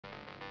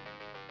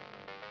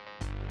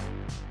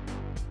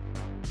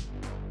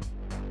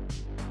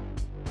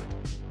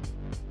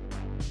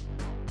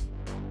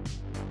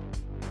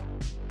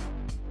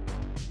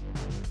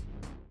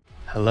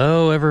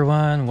Hello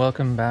everyone,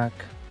 welcome back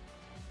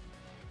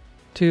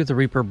to the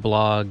Reaper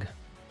blog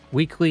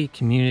weekly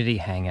community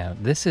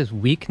hangout. This is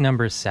week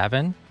number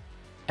 7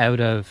 out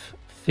of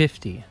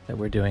 50 that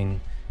we're doing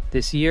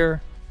this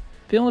year.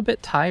 Feeling a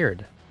bit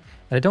tired.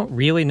 And I don't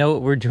really know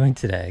what we're doing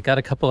today. I got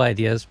a couple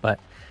ideas, but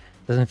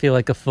it doesn't feel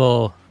like a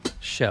full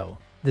show.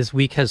 This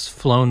week has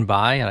flown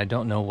by and I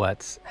don't know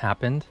what's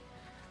happened.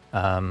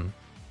 Did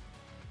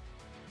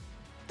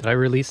I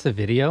release the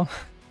video?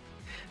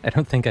 I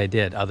don't think I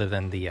did, other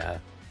than the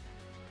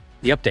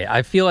update.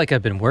 I feel like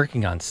I've been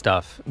working on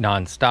stuff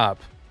nonstop,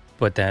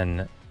 but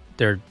then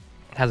there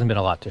hasn't been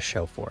a lot to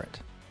show for it.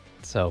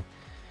 So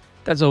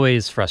that's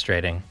always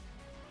frustrating.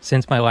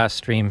 Since my last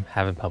stream,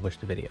 haven't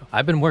published a video.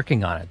 I've been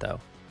working on it though.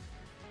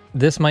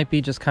 This might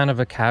be just kind of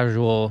a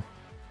casual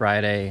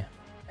Friday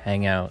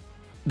hangout.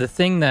 The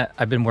thing that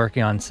I've been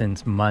working on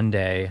since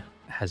Monday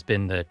has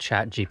been the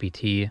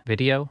ChatGPT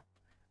video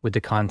with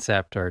the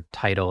concept or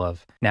title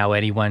of now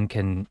anyone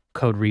can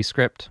code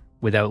Rescript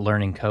without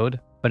learning code.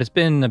 But it's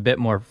been a bit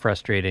more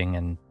frustrating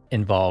and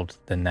involved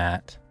than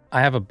that.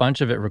 I have a bunch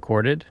of it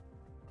recorded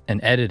and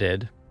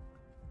edited,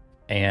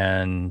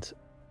 and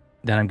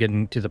then I'm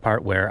getting to the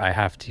part where I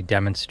have to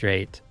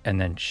demonstrate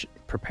and then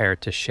prepare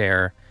to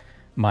share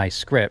my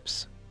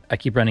scripts. I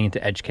keep running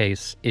into edge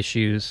case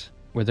issues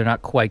where they're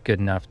not quite good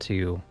enough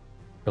to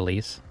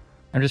release.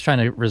 I'm just trying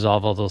to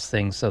resolve all those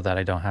things so that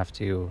I don't have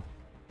to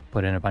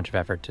put in a bunch of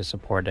effort to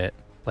support it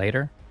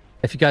later.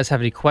 If you guys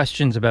have any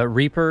questions about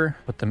Reaper,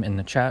 put them in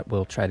the chat.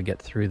 We'll try to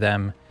get through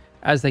them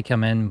as they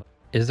come in.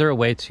 Is there a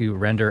way to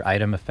render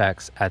item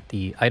effects at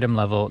the item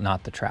level,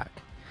 not the track?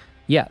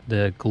 Yeah,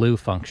 the glue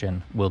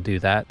function will do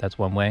that. That's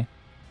one way.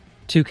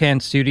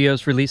 Tukan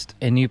Studios released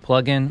a new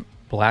plugin,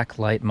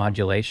 Blacklight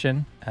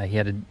Modulation. He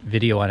had a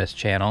video on his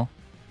channel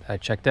I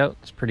checked out.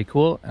 It's pretty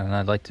cool, and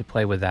I'd like to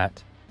play with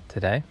that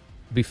today.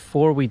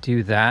 Before we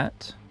do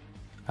that,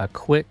 a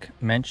quick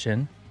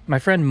mention. My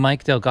friend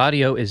Mike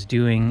Delgaudio is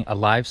doing a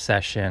live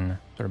session,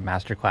 sort of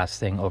masterclass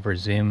thing over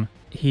Zoom.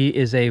 He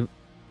is a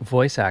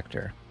voice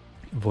actor,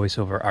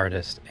 voiceover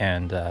artist,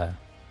 and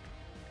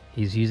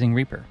he's using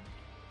Reaper.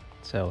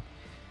 So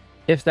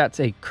if that's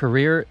a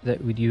career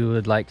that you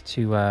would like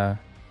to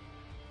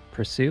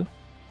pursue,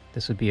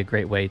 this would be a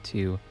great way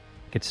to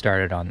get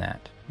started on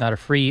that. Not a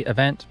free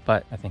event,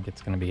 but I think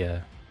it's going to be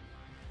a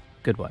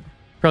good one.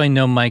 Probably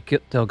know Mike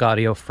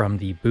Delgaudio from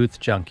the Booth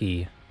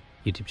Junkie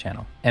YouTube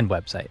channel and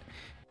website.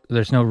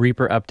 There's no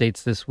Reaper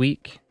updates this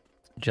week,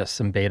 just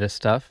some beta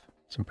stuff,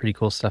 some pretty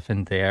cool stuff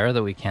in there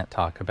that we can't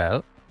talk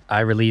about.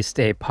 I released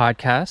a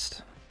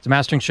podcast. It's a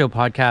Mastering Show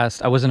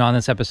podcast. I wasn't on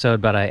this episode,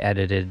 but I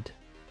edited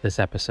this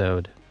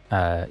episode.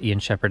 Ian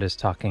Shepherd is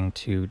talking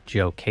to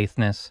Joe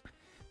Caithness,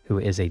 who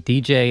is a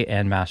DJ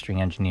and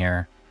mastering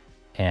engineer.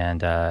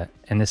 And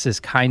this is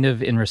kind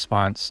of in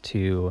response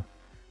to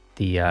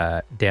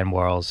the Dan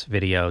Worrell's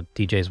video,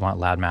 DJs Want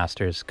Loud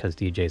Masters because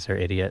DJs are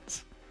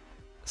idiots.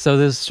 So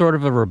there's sort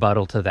of a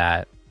rebuttal to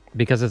that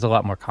because it's a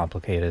lot more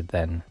complicated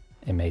than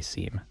it may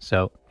seem.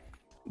 So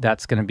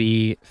that's going to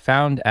be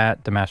found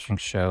at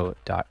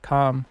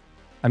themasteringshow.com.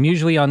 I'm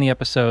usually on the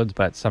episodes,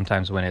 but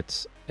sometimes when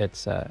it's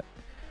a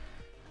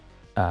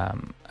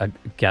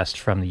guest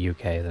from the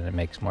UK, then it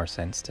makes more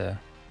sense to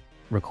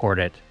record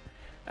it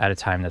at a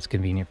time that's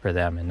convenient for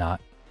them and not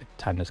a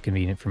time that's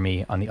convenient for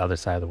me on the other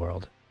side of the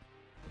world.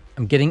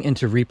 I'm getting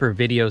into Reaper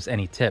videos.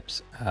 Any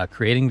tips?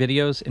 Creating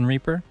videos in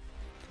Reaper?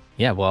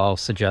 Yeah, well, I'll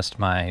suggest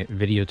my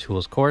video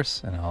tools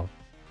course, and I'll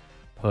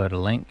put a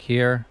link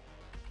here.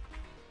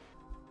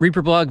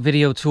 Reaper blog,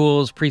 video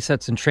tools,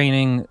 presets, and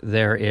training.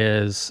 There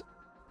is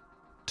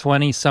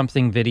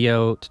 20-something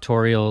video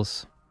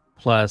tutorials,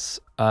 plus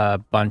a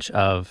bunch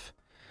of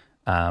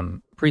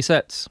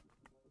presets,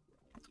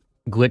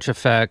 glitch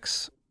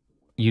effects,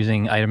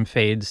 using item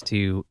fades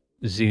to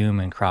zoom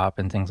and crop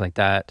and things like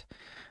that.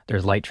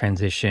 There's light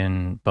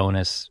transition,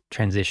 bonus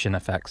transition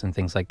effects, and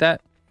things like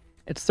that.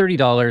 It's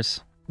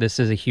 $30. This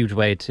is a huge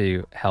way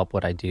to help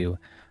what I do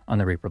on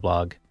the Reaper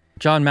blog.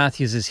 John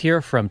Matthews is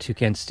here from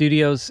Tukan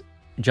Studios.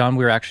 John,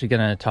 we're actually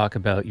going to talk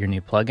about your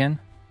new plugin,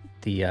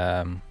 the,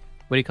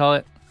 what do you call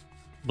it?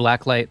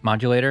 Blacklight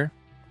Modulator.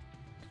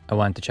 I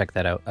wanted to check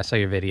that out. I saw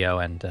your video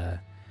and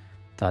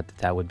thought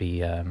that would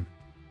be a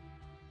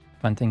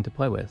fun thing to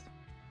play with.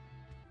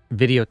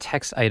 Video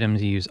text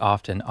items you use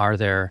often. Are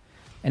there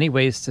any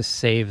ways to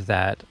save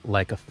that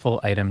like a full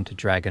item to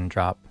drag and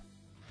drop?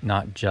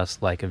 Not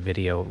just like a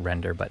video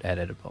render, but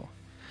editable.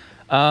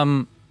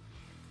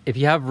 If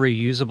you have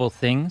reusable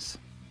things,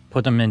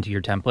 put them into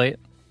your template.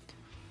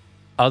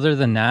 Other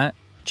than that,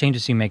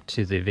 changes you make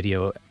to the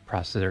video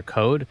processor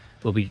code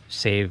will be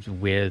saved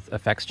with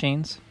effects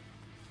chains.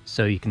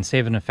 So you can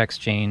save an effects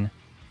chain,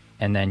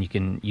 and then you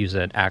can use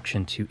an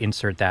action to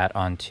insert that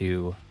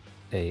onto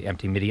a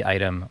empty MIDI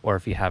item. Or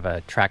if you have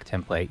a track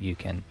template, you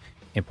can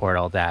import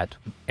all that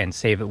and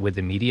save it with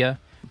the media.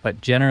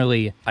 But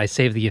generally, I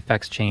save the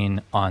effects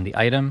chain on the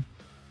item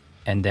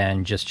and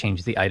then just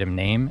change the item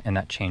name, and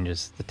that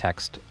changes the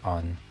text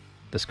on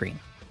the screen.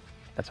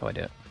 That's how I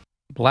do it.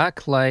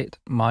 Blacklight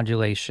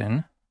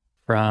Modulation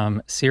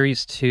from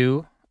Series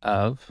 2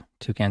 of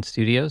Tukan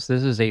Studios.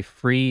 This is a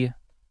free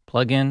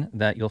plugin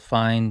that you'll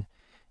find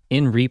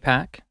in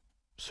Repack,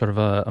 sort of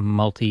a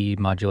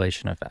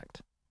multi-modulation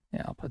effect.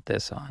 Yeah, I'll put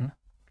this on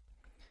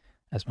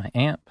as my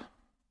amp.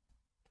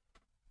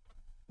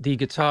 The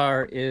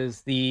guitar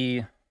is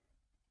the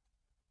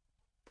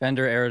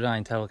Fender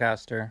Aerodyne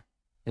Telecaster,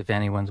 if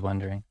anyone's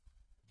wondering.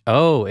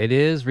 Oh, it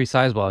is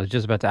resizable. I was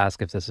just about to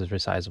ask if this is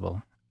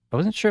resizable. I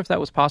wasn't sure if that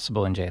was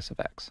possible in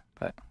JSFX,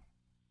 but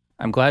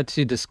I'm glad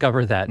to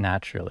discover that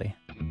naturally.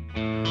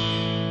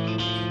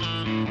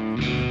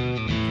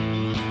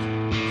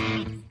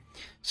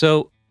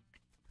 So,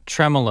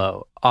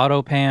 tremolo,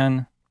 auto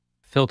pan,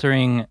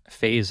 filtering,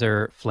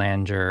 phaser,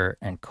 flanger,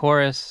 and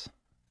chorus.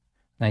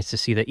 Nice to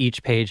see that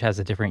each page has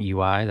a different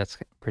UI. That's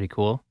pretty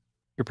cool.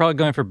 You're probably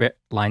going for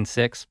line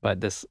 6,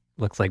 but this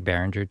looks like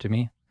Behringer to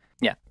me.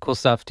 Yeah, cool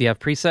stuff. Do you have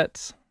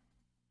presets?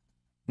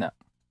 No.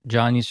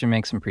 John, you should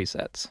make some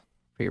presets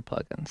for your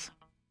plugins.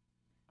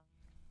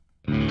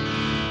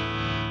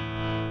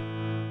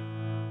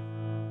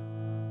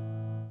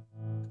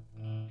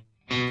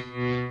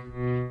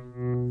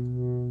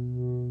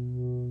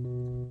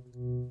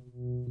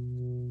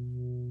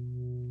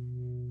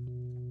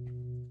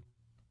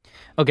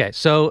 Okay,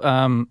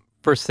 so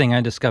first thing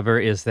I discover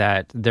is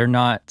that they're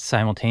not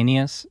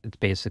simultaneous. It's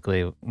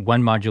basically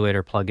one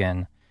modulator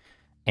plugin,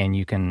 and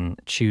you can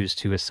choose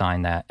to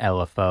assign that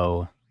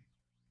LFO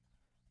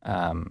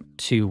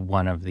to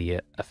one of the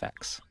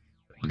effects.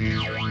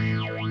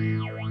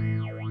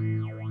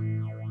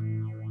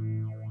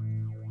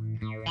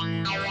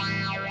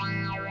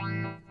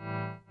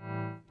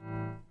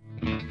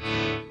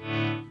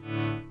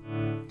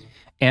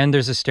 And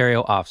there's a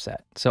stereo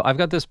offset. So I've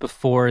got this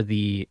before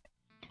the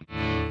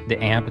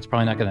amp. It's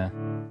probably not gonna,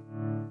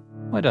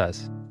 well, it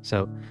does.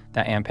 So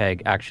that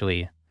Ampeg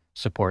actually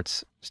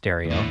supports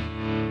stereo.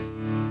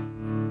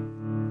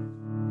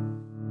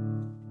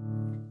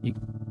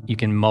 You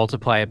can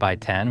multiply it by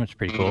 10, which is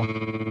pretty cool.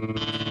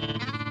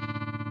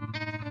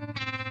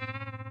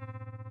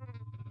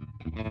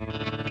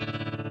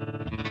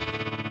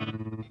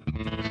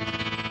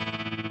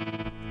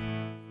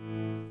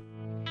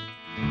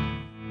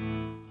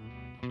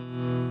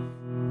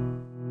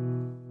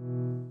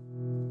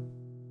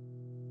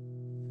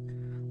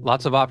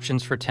 Lots of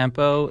options for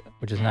tempo,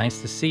 which is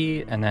nice to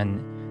see. And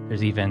then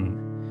there's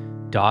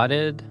even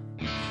dotted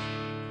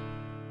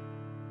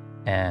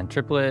and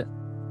triplet,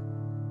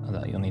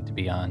 although you'll need to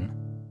be on.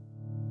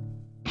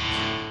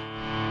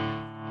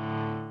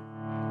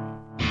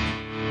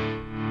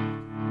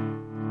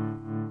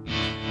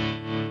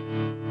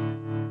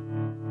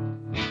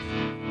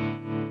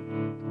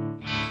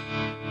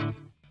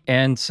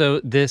 And so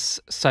this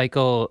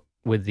cycle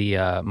with the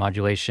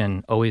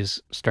modulation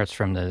always starts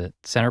from the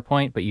center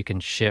point, but you can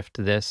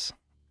shift this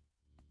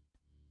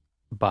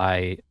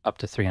by up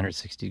to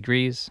 360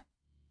 degrees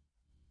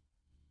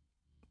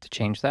to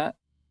change that.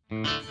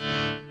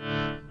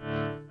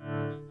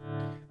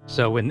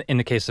 So in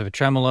the case of a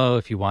tremolo,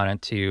 if you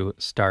wanted to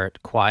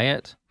start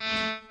quiet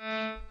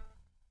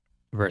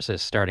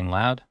versus starting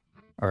loud,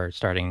 or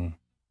starting,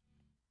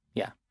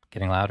 yeah,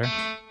 getting louder.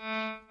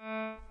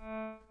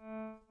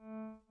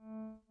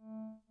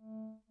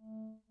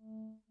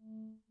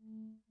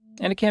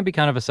 And it can be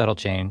kind of a subtle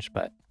change,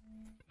 but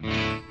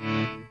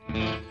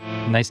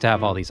nice to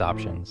have all these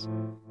options.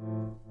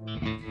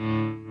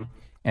 And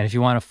if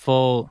you want a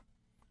full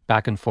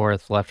back and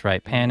forth, left,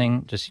 right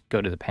panning, just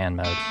go to the pan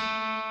mode.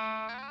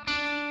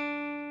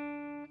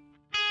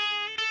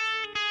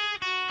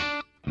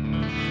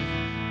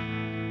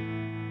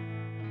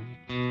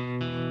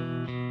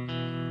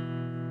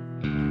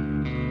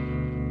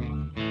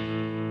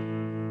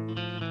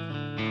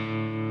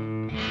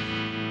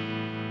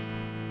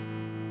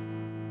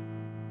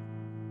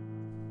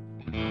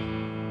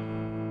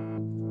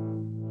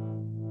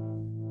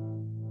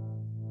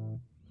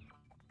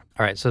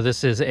 All right, so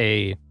this is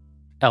a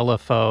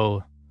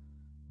LFO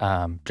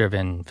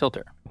driven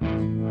filter.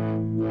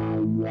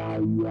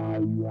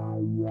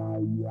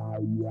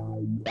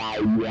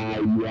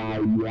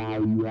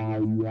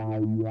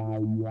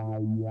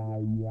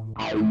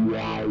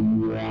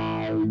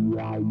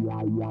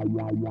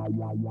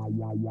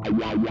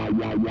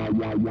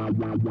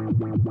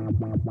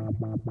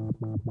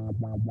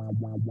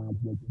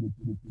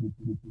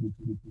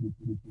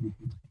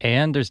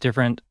 And there's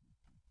different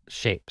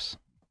shapes.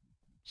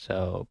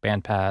 So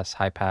band pass,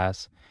 high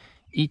pass,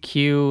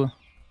 EQ.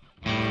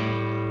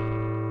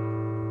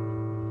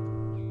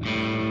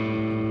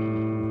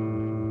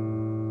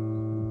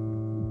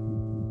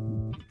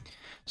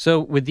 So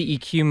with the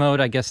EQ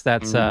mode, I guess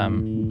that's you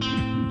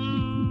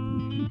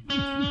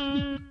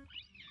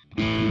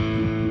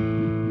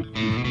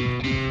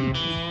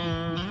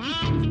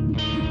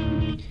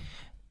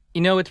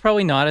know, it's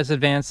probably not as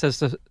advanced as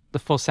the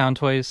full Sound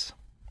Toys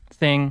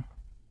thing,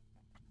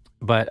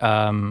 but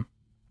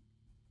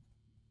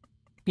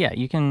yeah,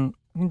 you can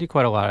do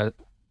quite a lot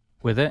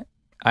with it.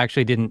 I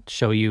actually didn't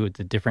show you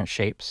the different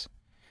shapes.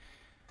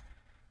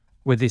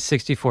 With the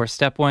 64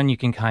 step one, you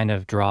can kind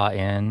of draw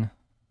in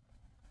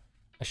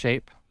a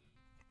shape.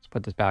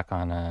 put this back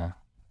on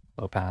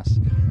low pass.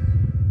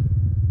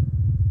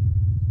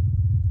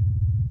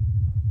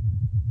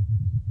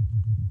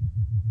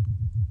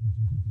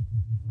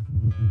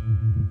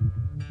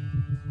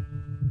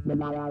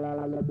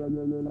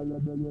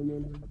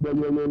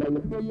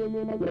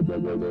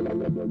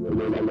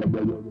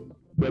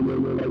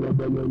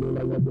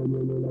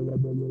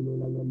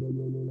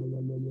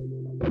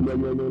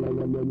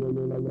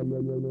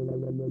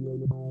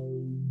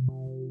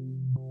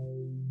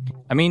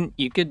 I mean,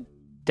 you could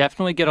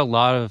definitely get a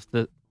lot of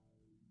the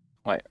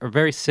or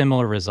very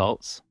similar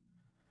results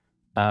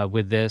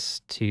with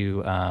this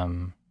to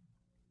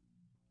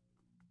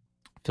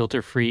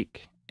Filter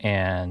Freak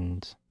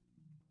and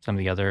some of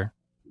the other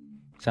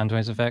sound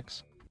noise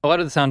effects. A lot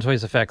of the sound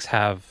noise effects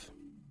have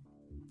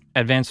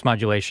advanced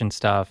modulation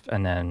stuff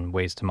and then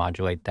ways to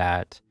modulate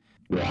that.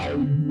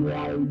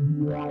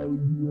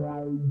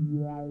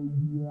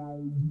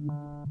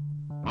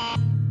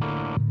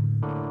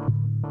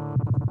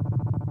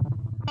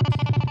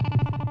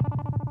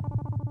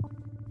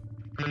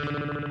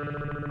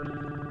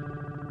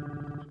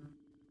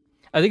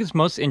 I think it's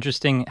most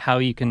interesting how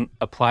you can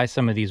apply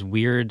some of these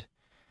weird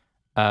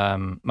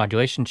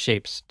modulation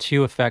shapes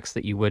to effects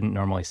that you wouldn't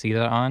normally see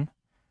that on.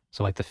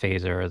 So like the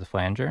phaser or the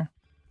flanger.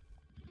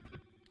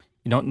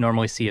 You don't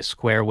normally see a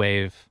square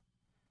wave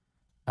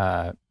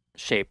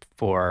shape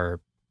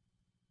for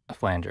a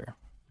flanger.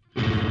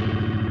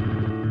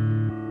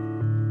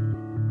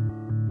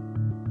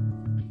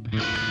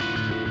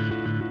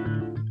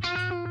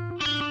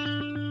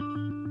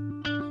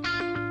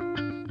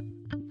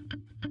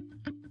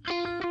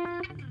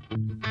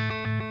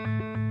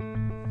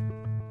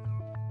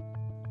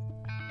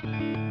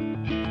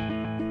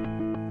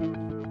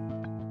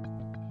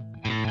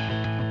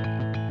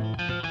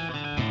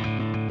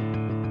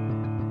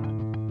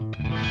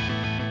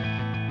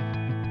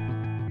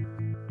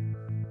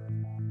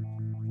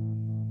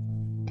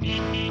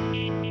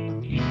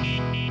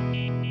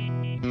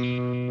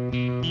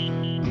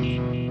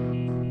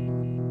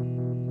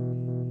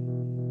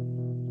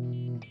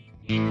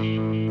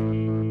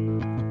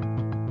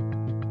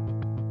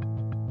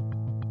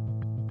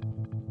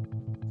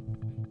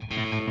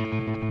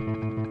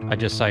 I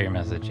just saw your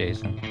message,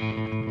 Jason.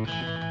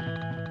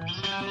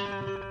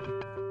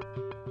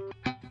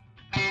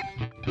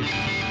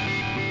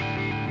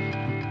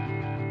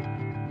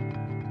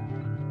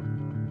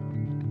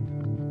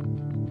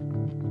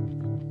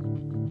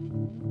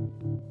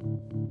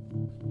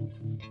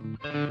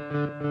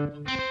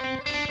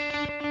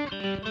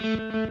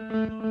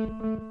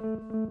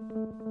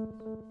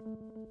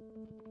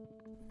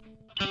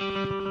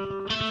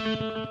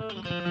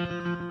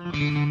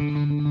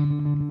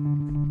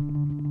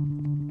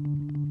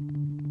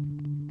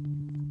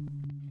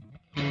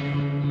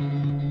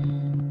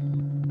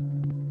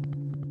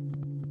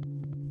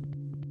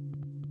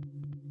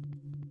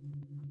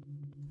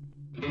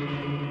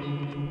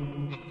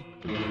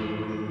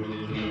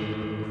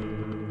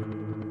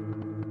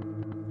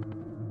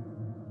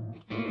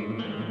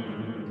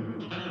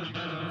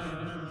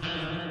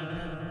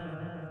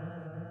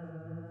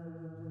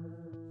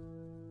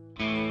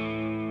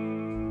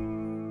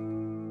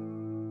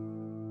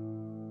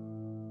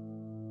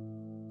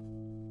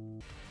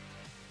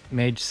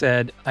 Mage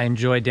said, I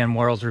enjoyed Dan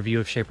Worrell's review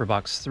of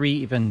Shaperbox 3,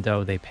 even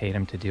though they paid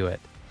him to do it.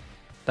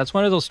 That's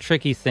one of those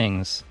tricky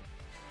things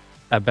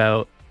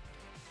about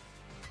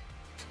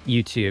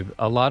YouTube.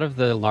 A lot of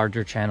the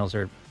larger channels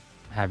are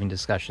having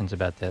discussions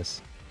about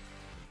this.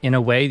 In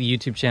a way, the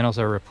YouTube channels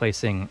are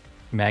replacing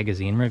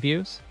magazine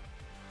reviews.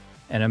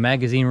 In a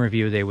magazine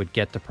review, they would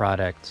get the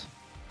product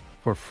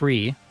for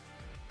free,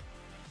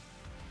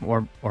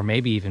 or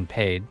maybe even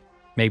paid.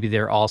 Maybe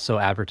they're also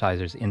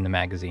advertisers in the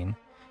magazine.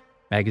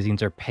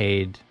 Magazines are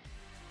paid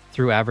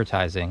through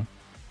advertising,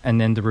 and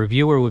then the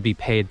reviewer would be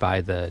paid by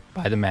the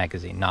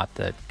magazine, not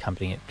the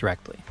company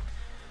directly.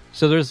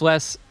 So there's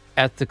less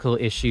ethical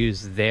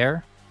issues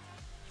there,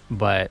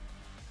 but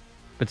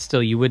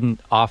still, you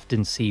wouldn't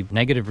often see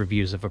negative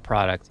reviews of a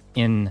product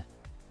in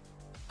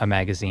a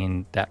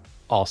magazine that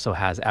also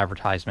has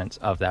advertisements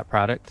of that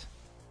product.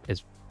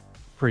 It's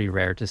pretty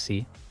rare to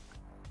see.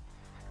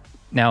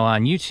 Now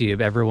on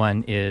YouTube,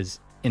 everyone is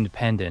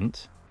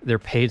independent. They're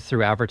paid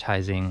through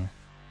advertising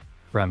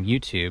from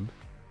YouTube,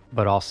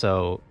 but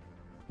also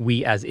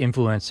we as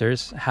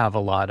influencers have a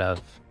lot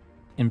of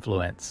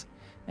influence.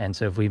 And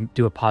so if we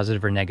do a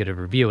positive or negative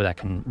review, that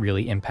can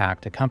really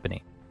impact a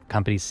company.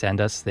 Companies send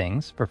us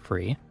things for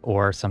free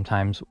or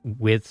sometimes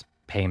with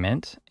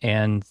payment.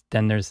 And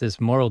then there's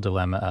this moral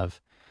dilemma of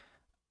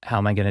how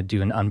am I going to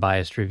do an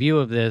unbiased review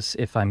of this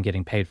if I'm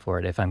getting paid for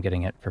it, if I'm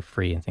getting it for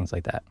free and things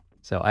like that.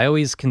 So I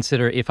always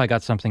consider if I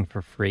got something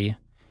for free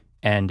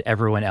and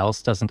everyone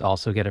else doesn't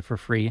also get it for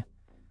free,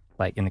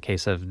 like in the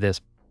case of this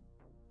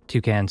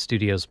Tukan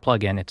Studios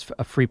plugin, it's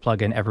a free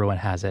plugin, everyone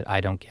has it, I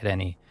don't get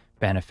any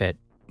benefit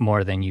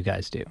more than you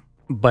guys do.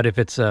 But if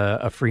it's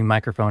a free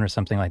microphone or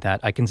something like that,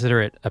 I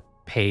consider it a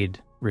paid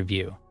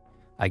review.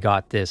 I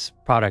got this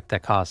product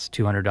that costs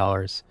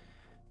 $200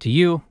 to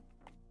you,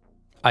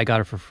 I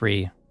got it for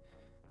free,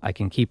 I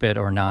can keep it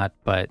or not,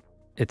 but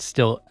it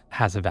still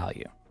has a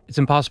value. It's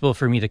impossible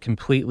for me to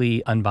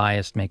completely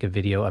unbiased make a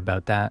video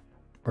about that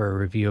or a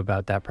review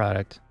about that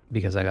product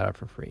because I got it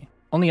for free.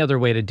 Only other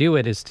way to do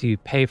it is to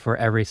pay for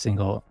every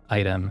single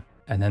item,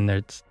 and then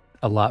there's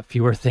a lot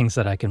fewer things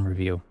that I can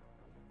review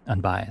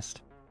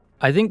unbiased.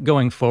 I think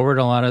going forward,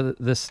 a lot of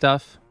this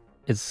stuff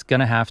is going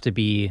to have to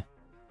be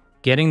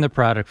getting the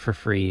product for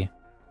free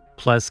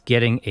plus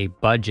getting a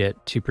budget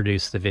to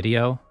produce the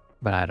video,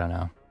 but I don't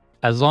know.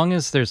 As long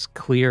as there's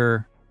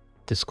clear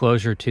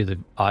disclosure to the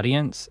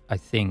audience, I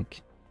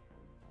think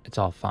it's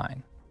all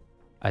fine.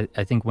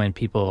 I think when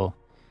people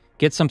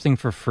get something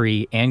for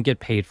free and get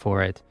paid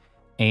for it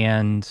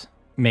and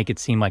make it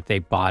seem like they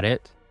bought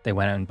it, they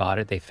went out and bought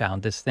it, they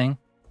found this thing,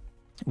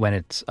 when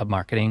it's a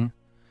marketing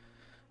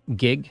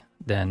gig,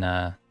 then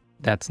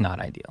that's not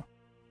ideal.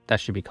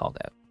 That should be called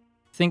out.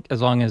 I think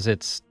as long as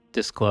it's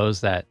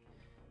disclosed that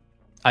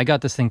I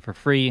got this thing for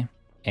free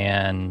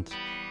and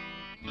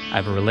I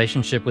have a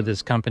relationship with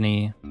this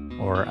company,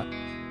 or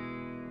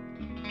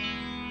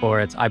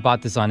it's I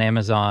bought this on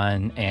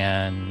Amazon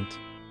and,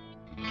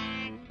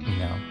 you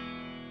know,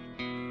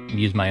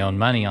 use my own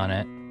money on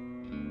it,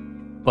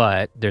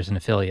 but there's an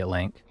affiliate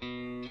link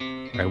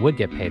where I would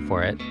get paid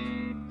for it.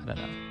 I don't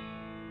know.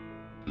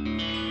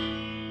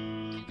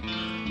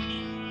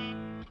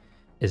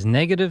 Is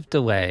negative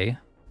delay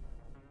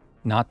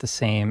not the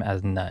same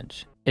as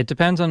nudge? It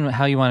depends on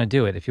how you want to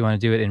do it. If you want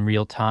to do it in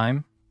real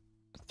time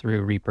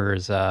through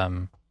Reaper's, what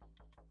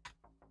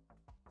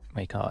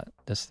do you call it?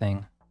 This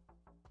thing,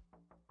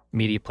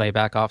 media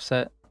playback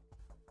offset,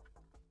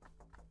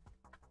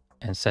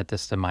 and set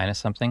this to minus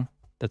something,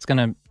 that's going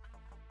to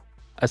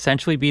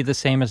essentially be the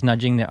same as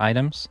nudging the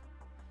items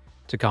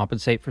to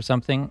compensate for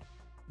something,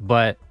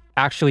 but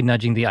actually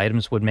nudging the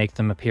items would make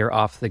them appear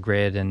off the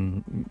grid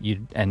and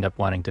you'd end up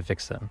wanting to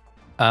fix them.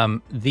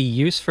 The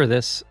use for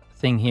this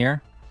thing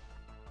here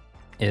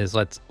is,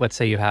 let's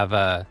say you have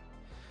a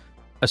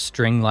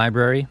string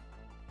library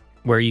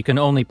where you can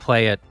only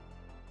play it,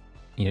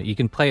 you know, you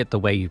can play it the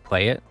way you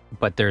play it,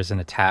 but there's an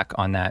attack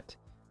on that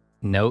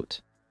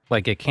note.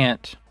 Like, it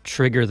can't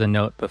trigger the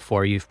note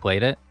before you've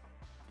played it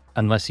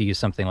unless you use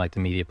something like the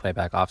media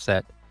playback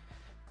offset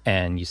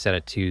and you set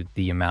it to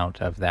the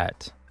amount of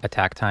that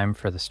attack time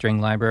for the string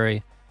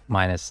library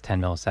minus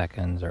 10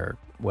 milliseconds or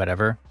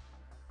whatever.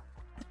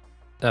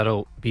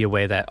 That'll be a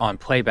way that on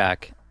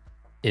playback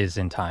is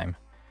in time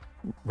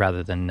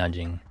rather than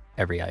nudging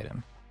every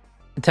item.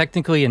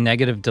 Technically, a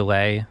negative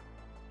delay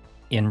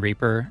in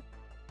Reaper,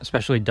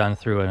 especially done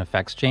through an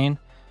effects chain,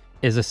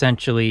 is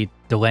essentially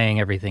delaying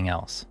everything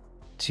else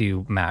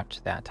to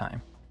match that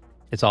time.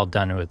 It's all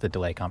done with the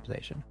delay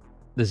compensation.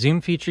 The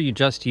zoom feature you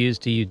just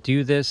used, do you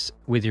do this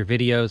with your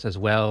videos as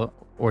well,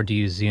 or do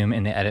you zoom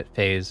in the edit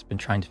phase? Been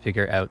trying to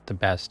figure out the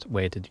best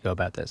way to go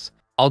about this.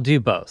 I'll do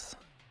both.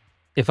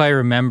 If I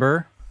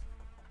remember,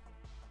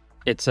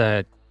 it's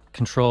a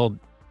controlled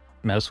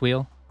mouse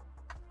wheel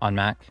on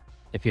Mac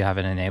if you have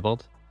it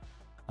enabled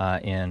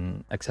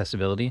in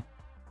accessibility.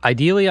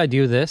 Ideally, I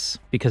do this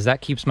because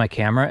that keeps my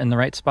camera in the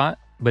right spot.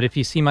 But if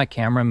you see my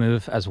camera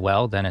move as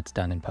well, then it's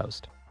done in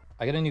post.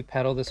 I got a new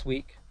pedal this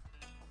week.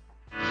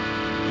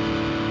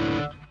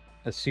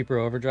 A Super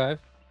Overdrive,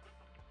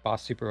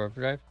 Boss Super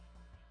Overdrive,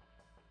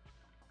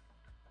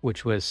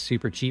 which was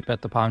super cheap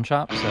at the pawn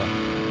shop, so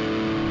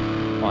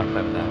I want to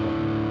play with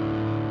that.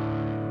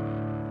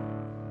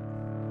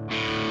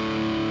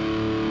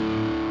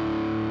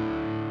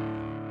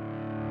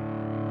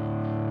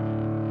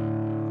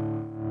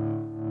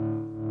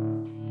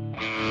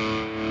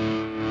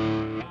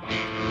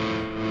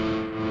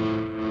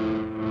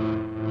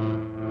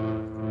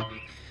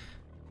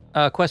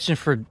 Question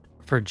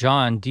for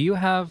John. Do you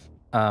have,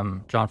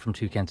 John from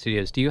Tukan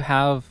Studios, do you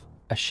have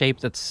a shape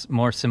that's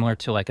more similar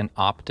to like an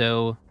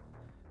opto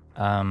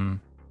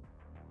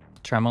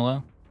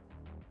tremolo?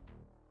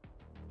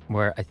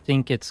 Where I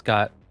think it's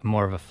got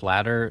more of a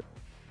flatter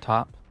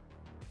top.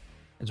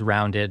 It's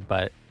rounded,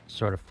 but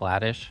sort of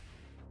flattish.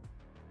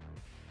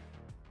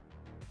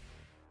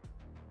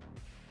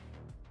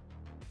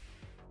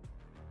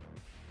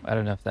 I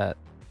don't know if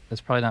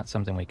that's probably not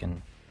something we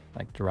can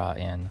like draw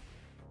in.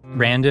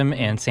 Random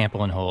and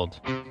sample and hold,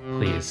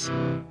 please.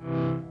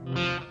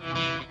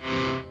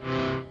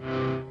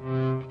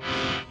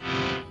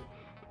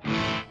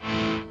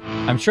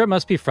 I'm sure it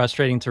must be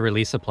frustrating to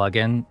release a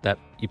plugin that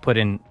you put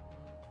in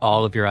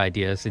all of your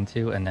ideas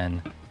into and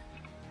then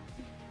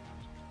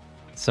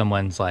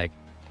someone's like,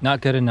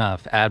 not good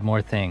enough, add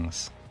more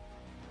things.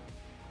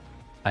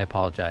 I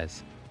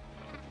apologize.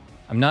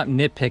 I'm not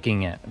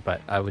nitpicking it,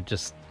 but I would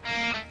just,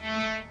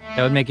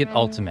 that would make it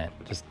ultimate.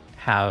 Just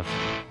have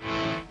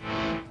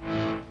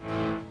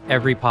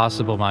every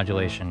possible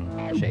modulation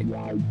shape.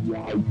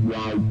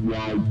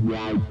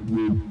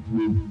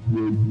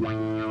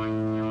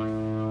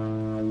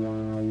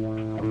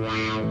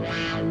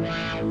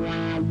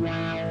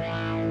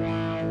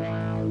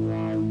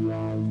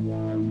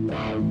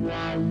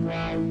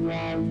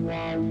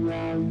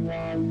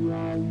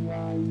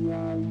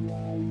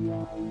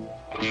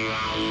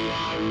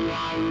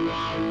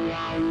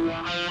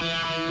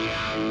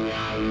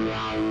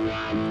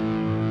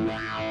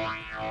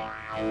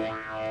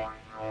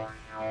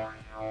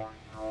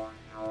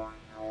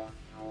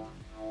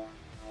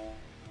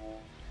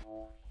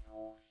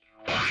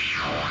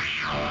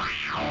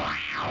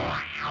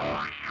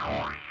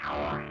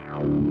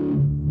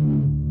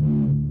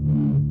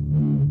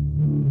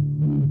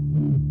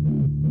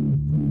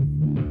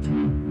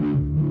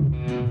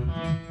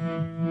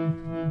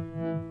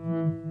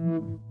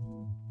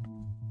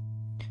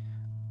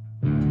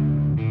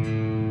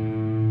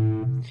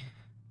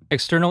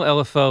 External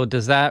LFO,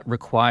 does that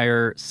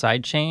require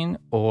sidechain,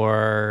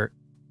 or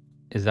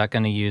is that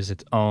going to use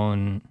its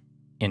own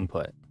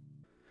input?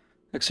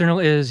 External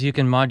is you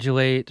can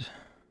modulate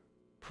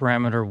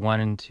parameter 1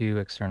 and 2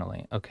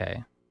 externally.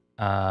 Okay.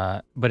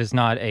 But it's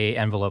not a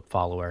envelope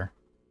follower.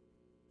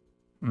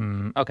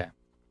 Okay.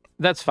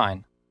 That's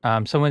fine.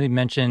 Somebody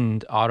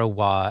mentioned auto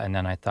wah, and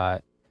then I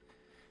thought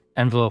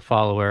envelope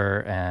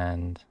follower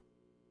and...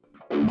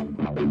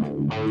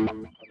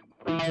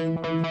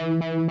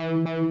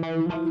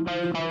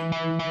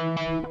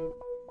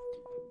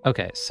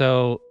 Okay,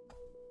 so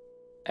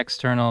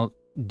external,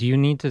 do you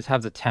need to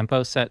have the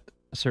tempo set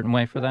a certain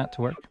way for that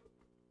to work?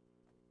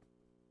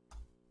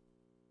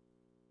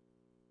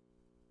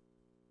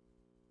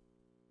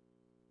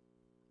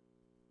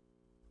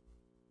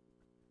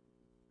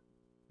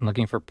 I'm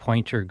looking for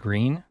pointer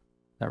green. Is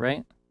that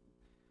right?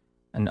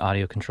 An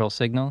audio control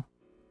signal.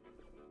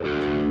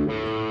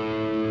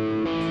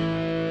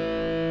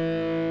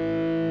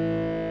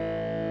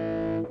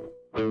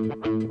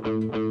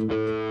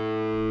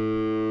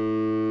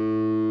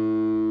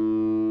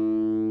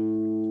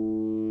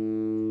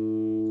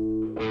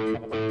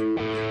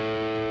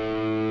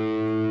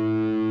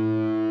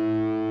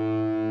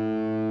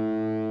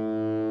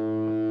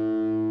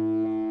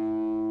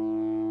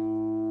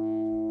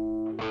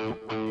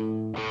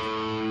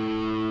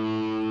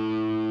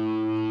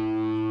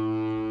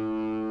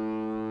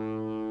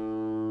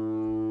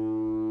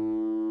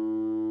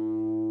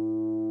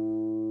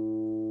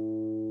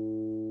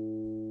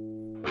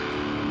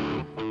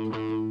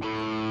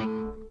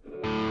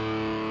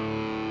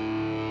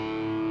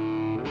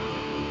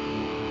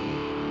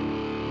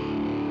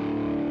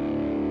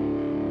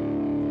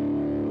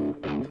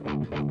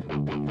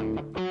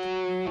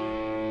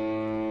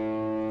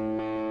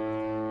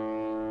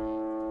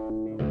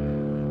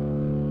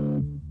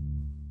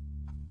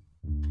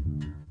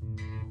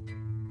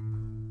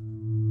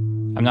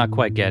 I'm not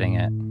quite getting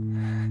it.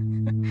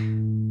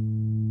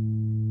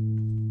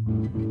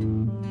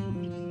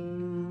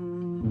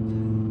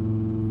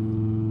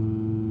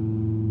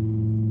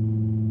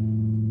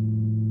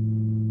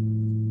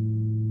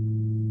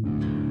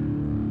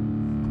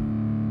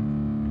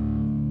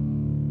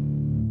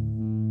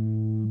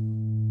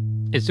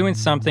 It's doing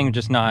something,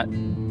 just not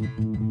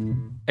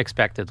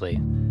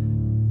expectedly.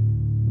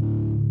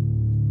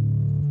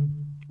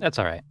 That's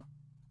all right.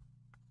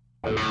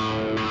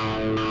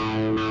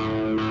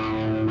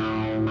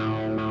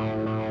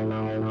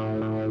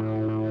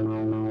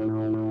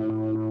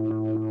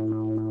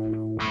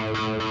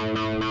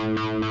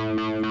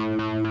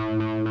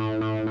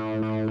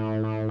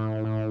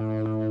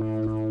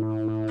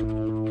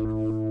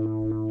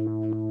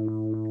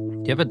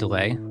 Do you have a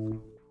delay?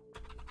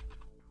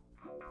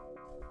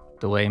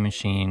 Delay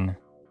machine,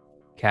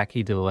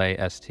 Khaki delay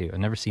S2. I've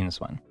never seen this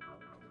one.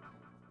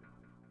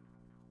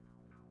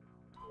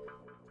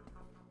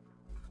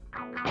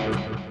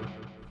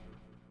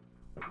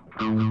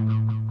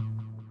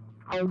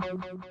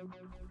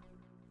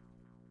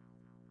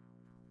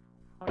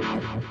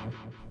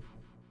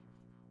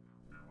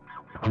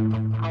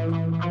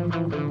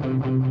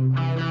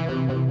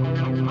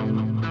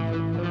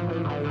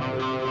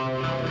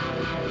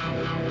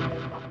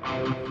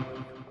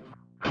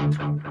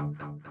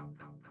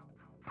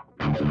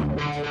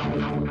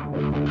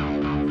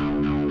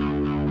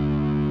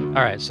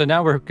 All right, so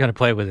now we're going to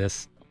play with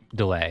this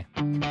delay.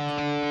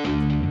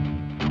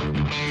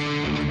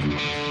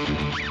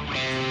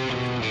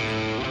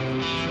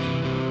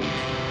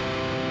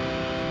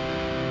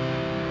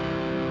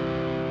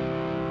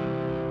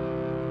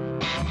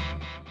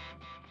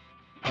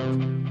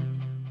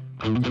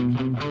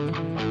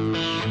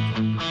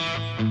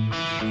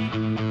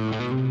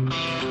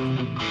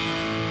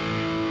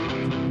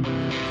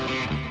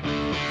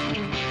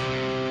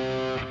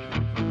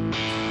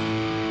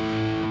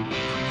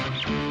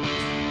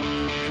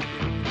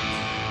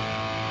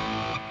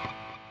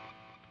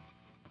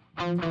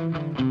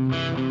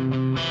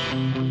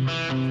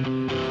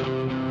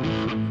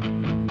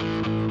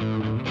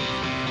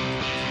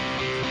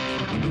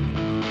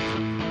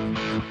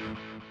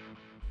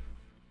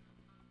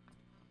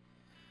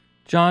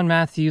 John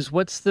Matthews,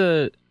 what's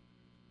the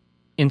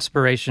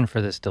inspiration for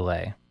this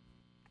delay?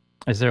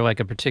 Is there like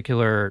a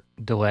particular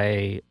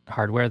delay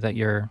hardware that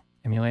you're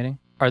emulating?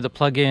 Are the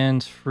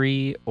plugins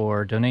free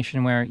or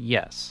donationware?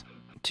 Yes.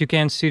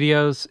 Tukan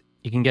Studios,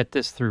 you can get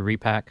this through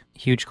Repack.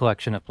 Huge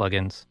collection of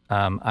plugins.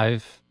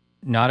 I've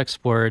not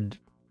explored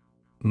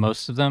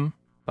most of them,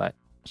 but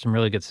some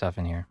really good stuff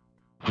in here.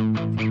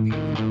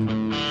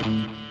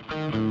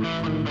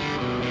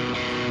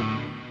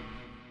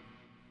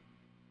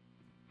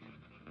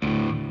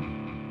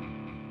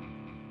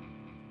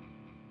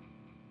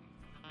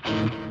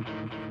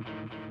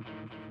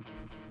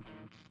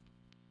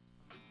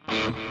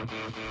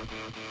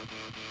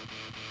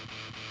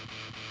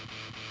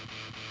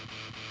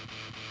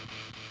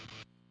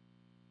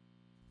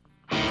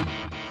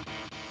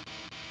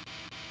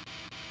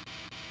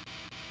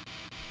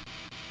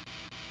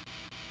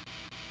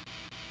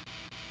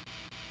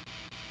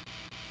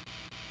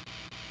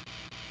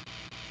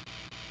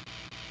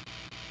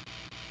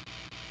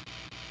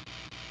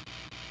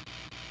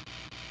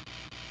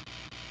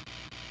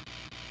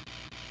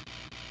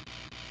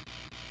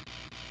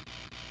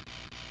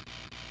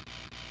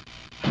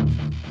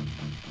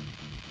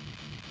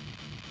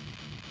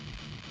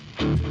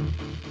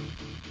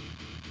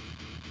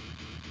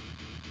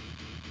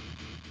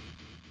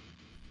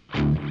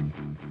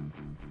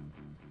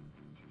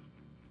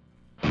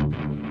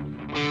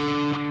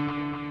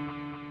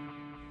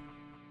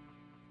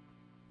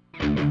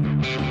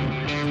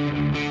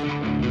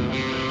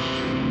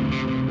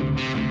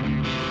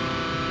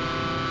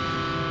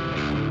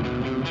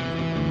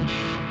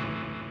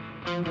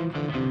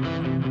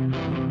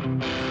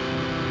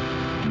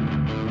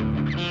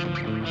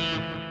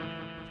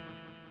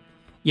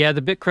 Yeah,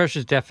 the bit crush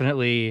is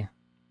definitely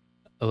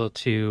a little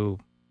too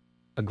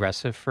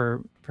aggressive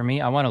for me.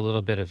 I want a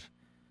little bit of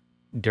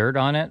dirt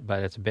on it,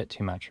 but it's a bit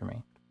too much for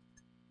me.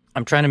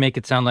 I'm trying to make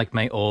it sound like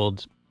my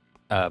old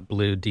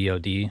blue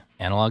DOD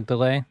analog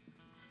delay,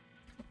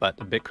 but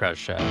the bit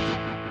crush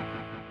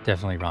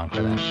definitely wrong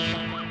for that.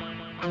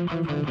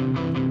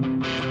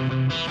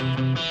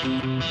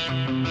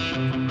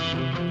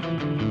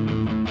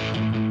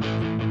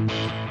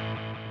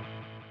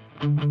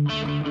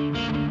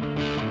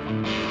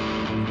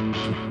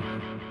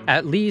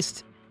 At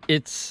least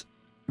it's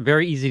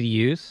very easy to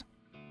use,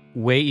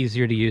 way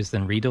easier to use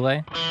than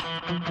redelay.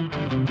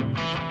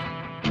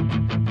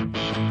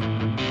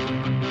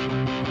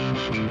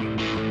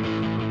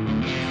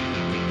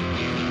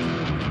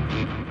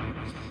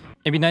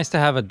 It'd be nice to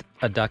have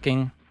a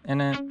ducking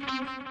in it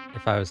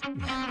if I was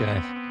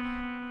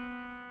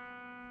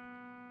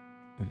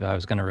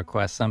gonna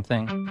request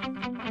something.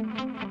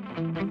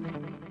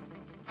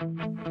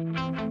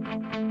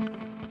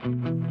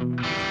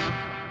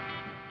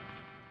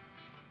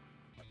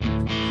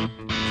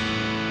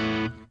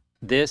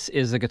 This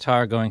is a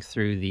guitar going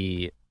through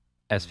the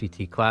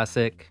SVT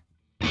Classic.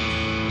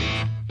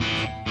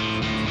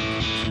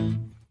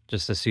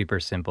 Just a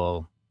super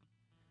simple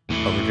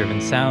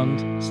overdriven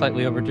sound,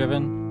 slightly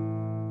overdriven.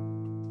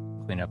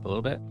 Clean up a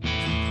little bit.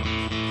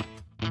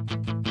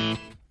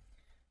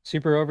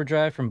 Super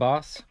overdrive from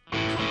Boss.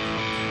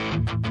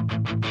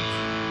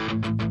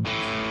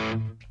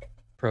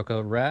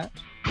 Proco Rat.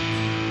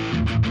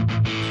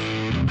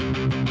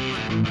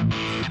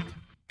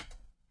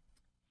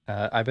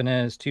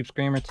 Ibanez Tube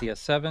Screamer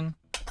TS7.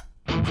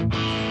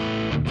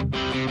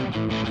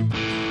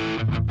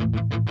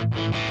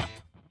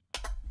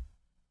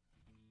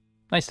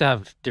 Nice to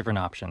have different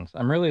options.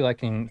 I'm really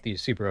liking the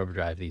super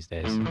overdrive these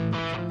days.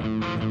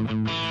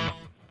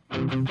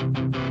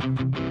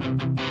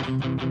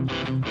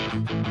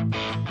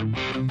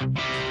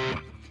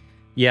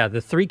 Yeah,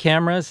 the 3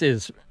 cameras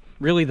is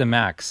really the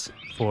max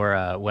for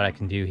what I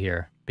can do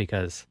here,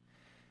 because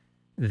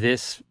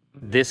this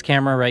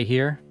camera right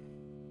here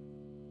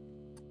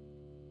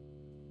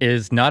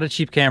is not a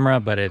cheap camera,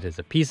 but it is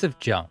a piece of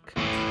junk.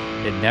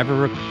 It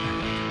never,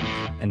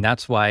 and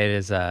that's why it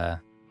is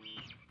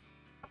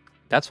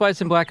that's why it's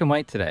in black and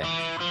white today.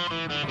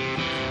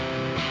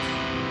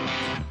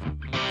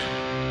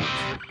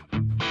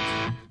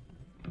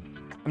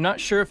 I'm not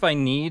sure if I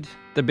need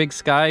the big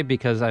sky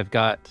because I've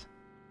got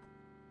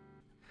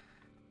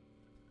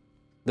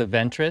the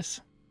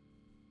Ventris.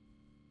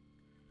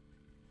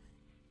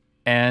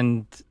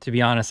 And to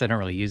be honest, I don't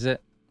really use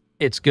it.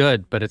 It's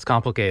good, but it's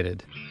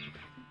complicated.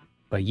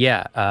 But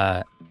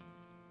yeah,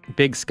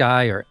 big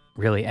sky or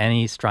really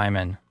any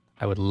Strymon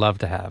I would love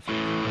to have.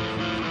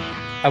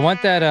 I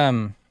want that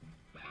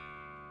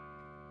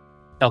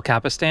El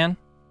Capistan.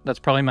 That's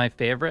probably my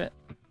favorite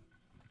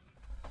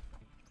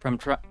from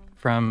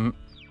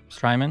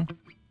Strymon,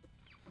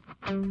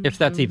 if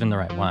that's even the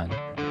right one.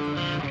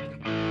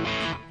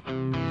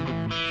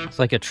 It's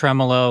like a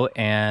tremolo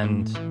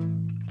and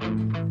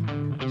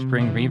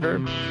spring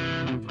reverb.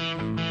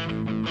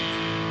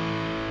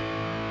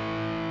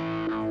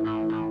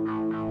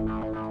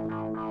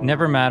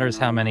 Never matters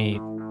how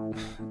many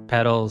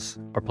pedals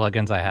or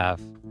plugins I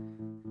have.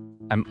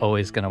 I'm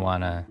always gonna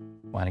wanna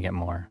get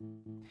more.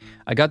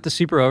 I got the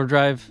Super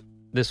Overdrive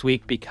this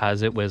week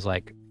because it was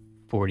like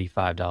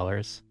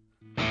 $45.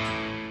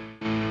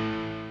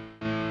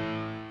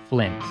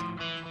 Flint.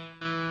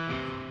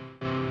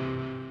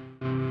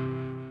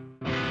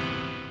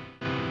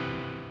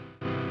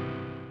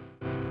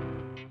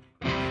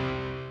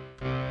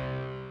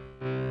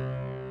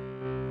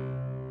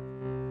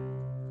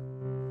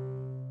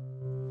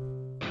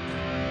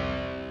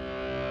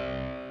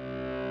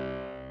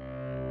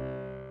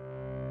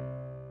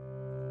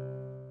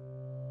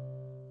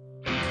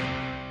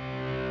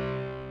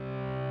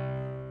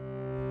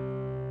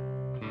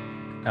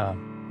 Oh,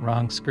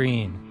 wrong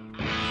screen.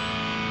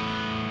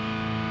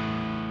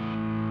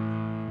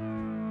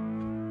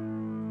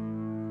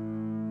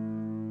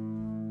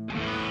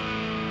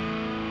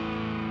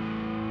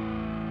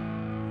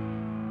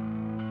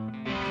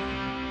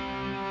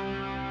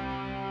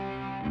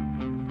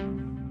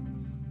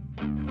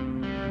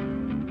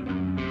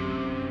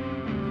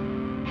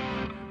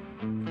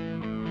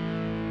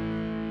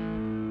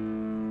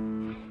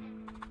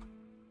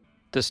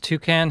 Does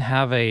Tukan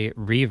have a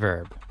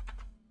reverb?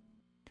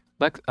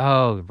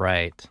 Oh,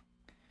 right.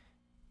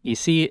 You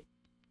see,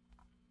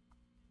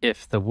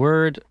 if the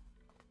word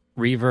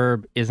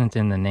reverb isn't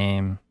in the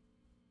name,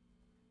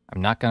 I'm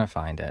not going to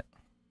find it.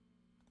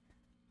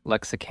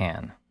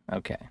 Lexican.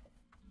 Okay.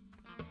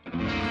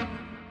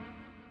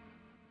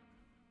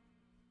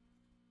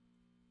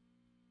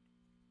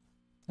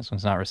 This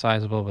one's not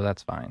resizable, but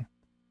that's fine.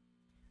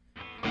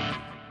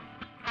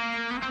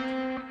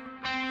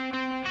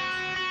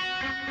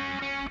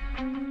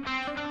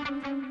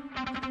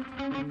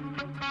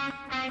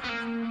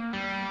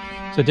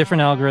 So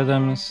different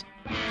algorithms.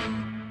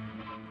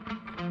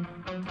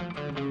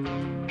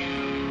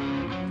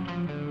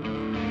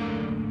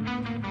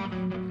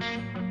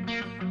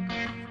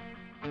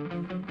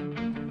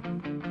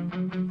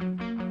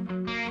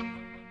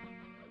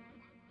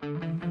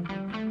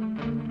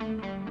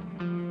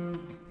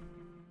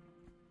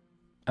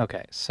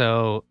 Okay,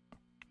 so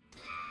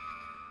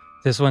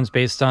this one's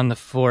based on the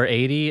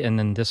 480, and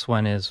then this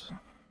one is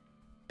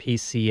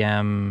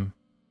PCM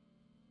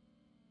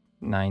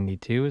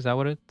 92. Is that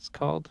what it's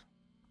called?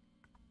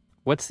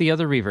 What's the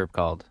other reverb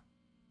called?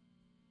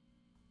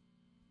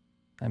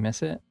 I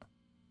miss it?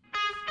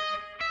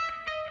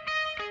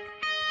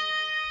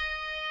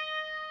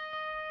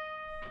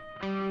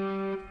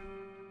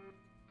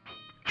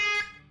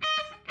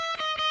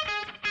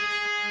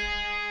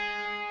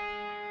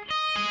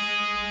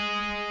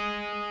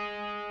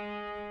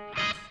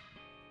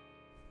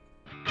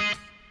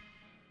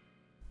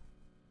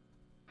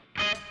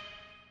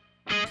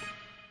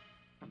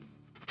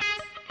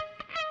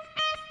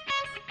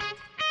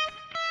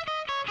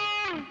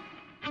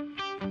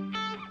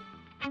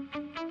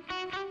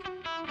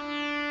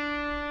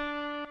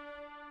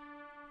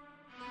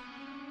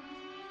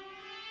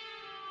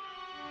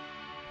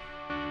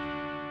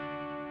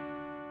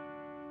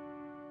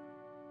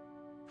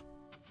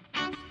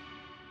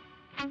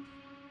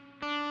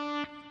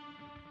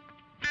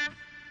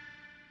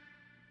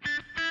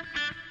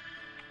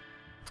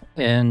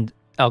 And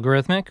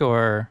algorithmic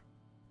or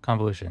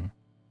convolution?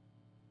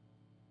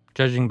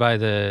 Judging by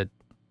the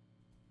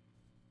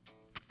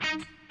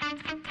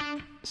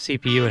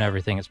CPU and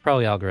everything, it's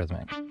probably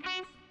algorithmic.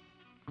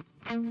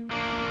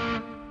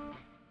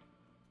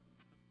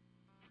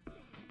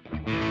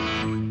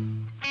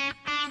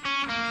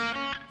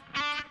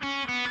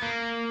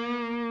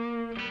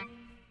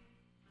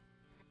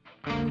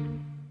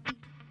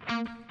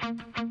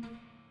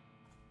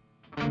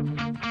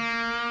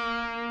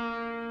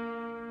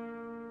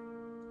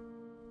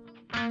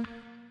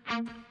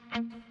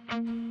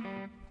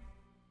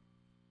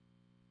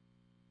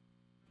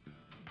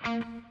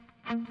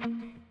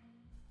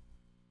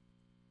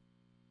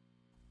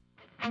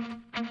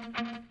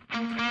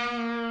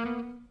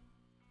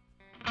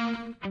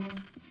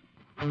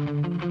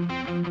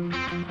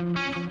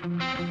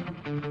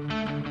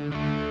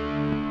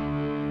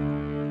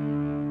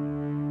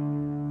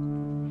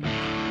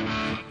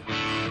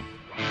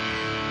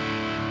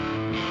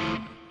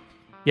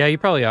 Yeah, you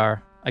probably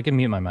are. I can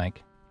mute my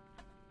mic.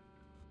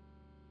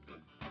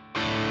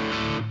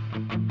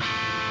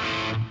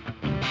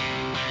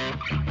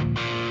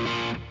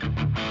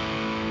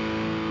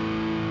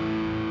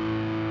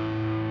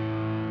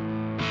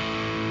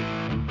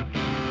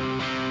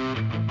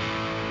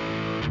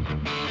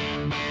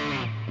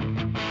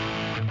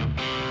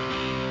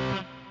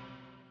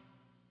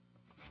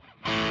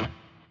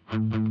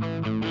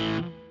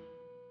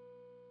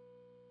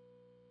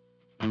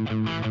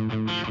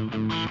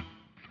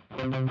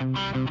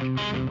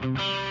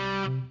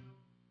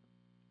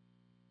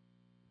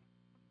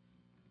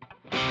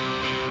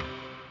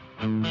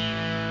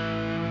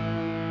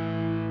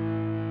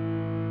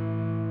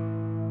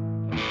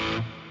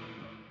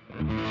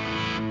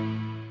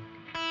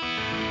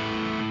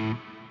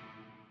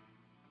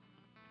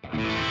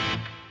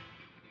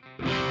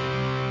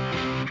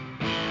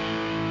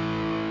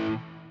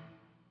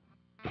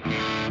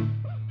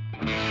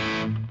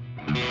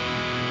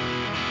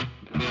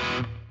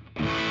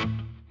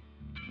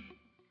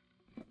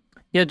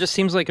 Yeah, it just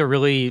seems like a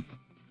really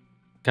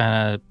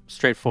kind of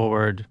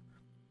straightforward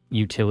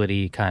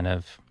utility kind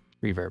of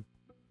reverb.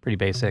 Pretty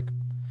basic.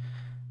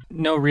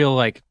 No real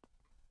like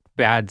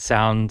bad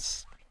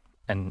sounds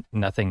and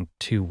nothing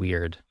too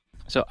weird.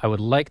 So I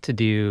would like to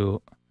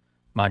do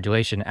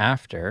modulation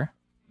after.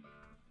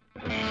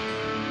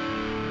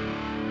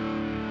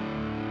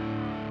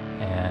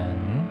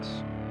 And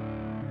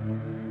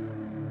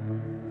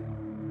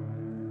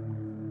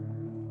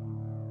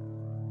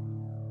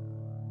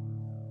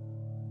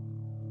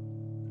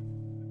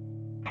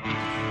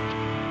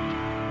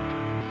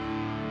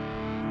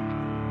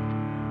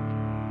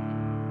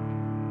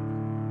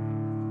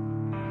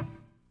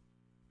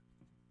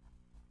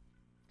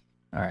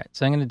all right,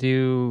 so I'm going to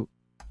do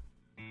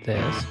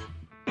this.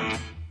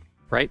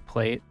 Right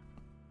plate.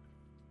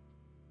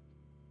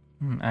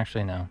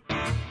 Actually, no.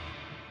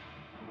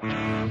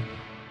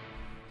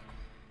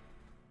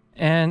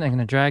 And I'm going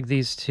to drag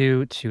these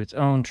two to its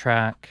own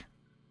track.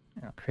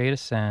 I'll create a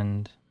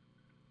send.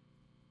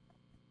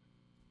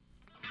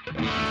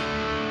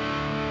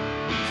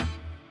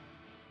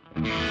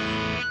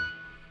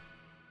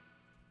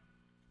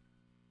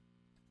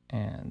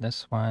 And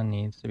this one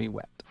needs to be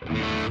wet.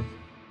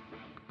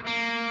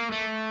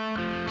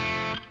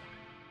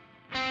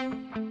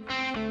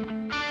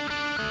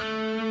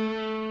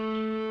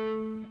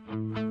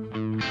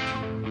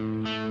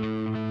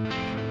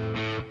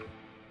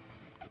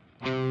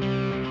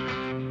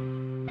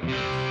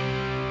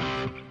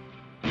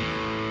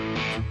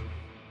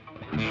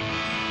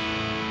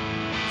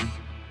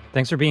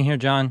 Thanks for being here,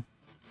 John.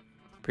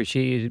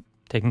 Appreciate you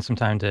taking some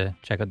time to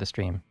check out the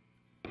stream.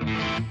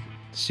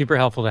 Super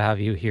helpful to have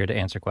you here to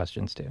answer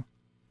questions too.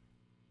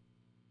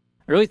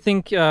 I really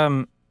think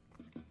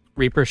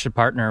Reaper should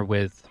partner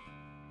with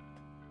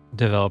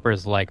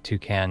developers like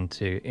Tukan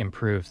to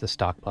improve the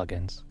stock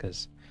plugins,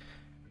 because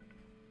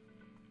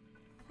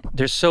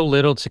there's so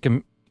little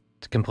to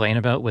complain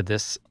about with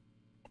this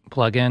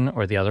plugin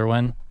or the other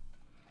one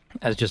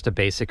as just a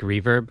basic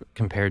reverb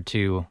compared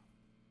to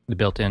the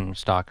built-in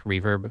stock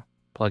reverb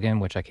plugin,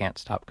 which I can't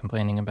stop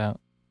complaining about.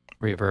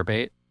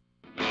 Reverbate.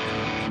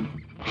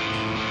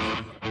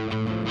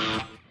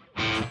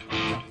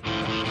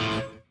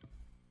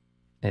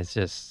 It's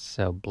just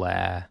so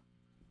blah.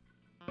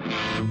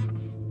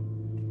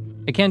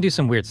 It can do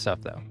some weird stuff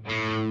though.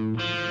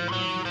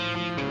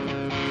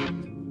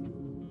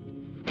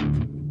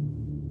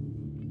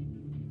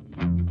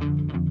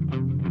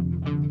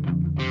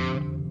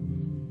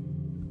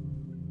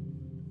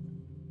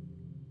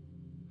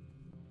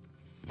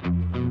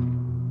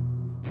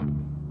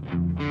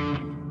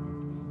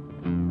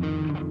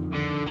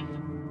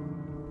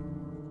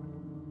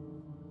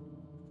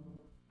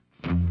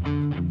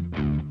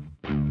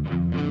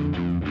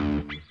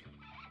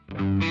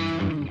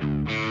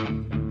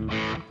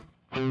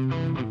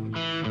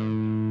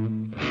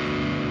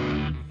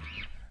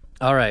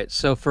 All right,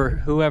 so for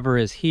whoever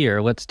is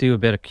here, let's do a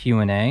bit of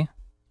Q&A.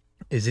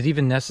 Is it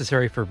even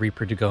necessary for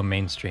Reaper to go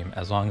mainstream?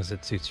 As long as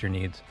it suits your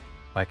needs,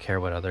 why care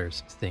what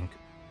others think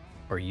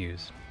or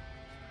use?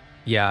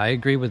 Yeah, I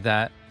agree with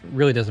that. It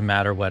really doesn't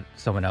matter what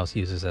someone else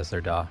uses as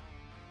their DAW.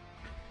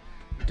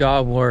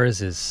 DAW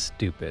Wars is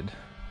stupid.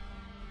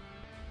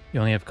 You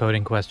only have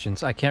coding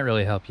questions. I can't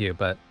really help you,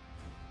 but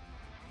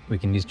we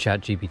can use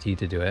ChatGPT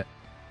to do it.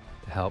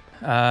 To help.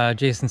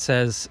 Jason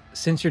says,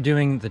 since you're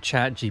doing the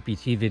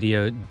ChatGPT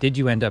video, did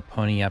you end up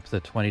ponying up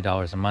the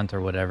 $20 a month or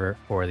whatever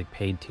for the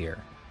paid tier?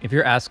 If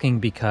you're asking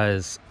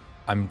because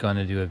I'm going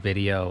to do a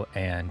video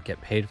and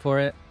get paid for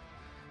it,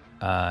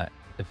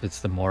 if it's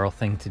the moral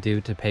thing to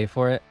do to pay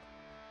for it,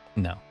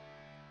 no.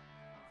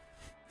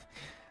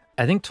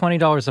 I think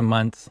 $20 a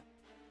month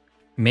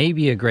may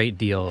be a great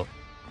deal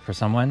for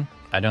someone.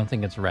 I don't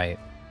think it's right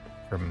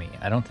for me.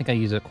 I don't think I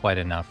use it quite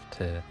enough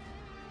to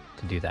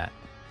do that.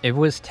 If it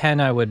was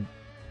 10, I would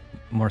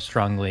more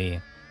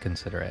strongly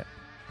consider it.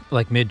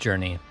 Like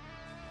Midjourney,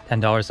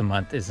 $10 a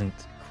month isn't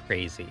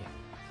crazy,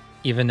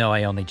 even though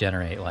I only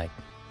generate like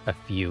a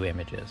few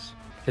images.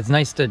 It's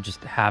nice to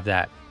just have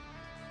that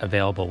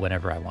available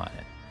whenever I want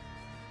it.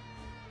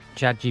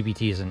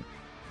 ChatGPT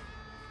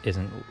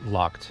isn't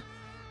locked,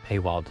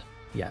 paywalled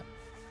yet.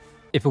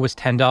 If it was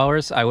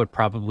 $10, I would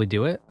probably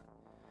do it.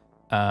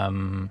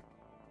 $5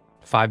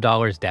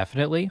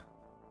 definitely.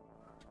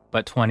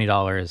 But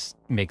 $20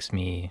 makes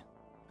me,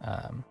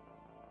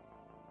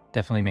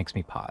 definitely makes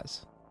me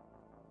pause.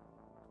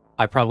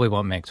 I probably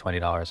won't make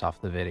 $20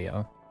 off the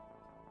video.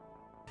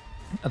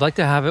 I'd like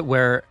to have it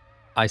where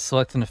I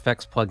select an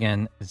effects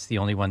plugin, it's the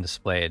only one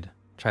displayed.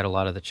 Tried a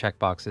lot of the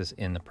checkboxes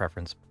in the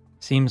preference.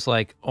 Seems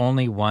like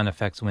only one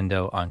effects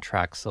window on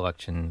track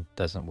selection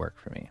doesn't work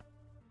for me.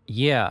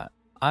 Yeah,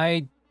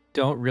 I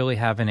don't really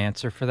have an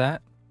answer for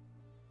that,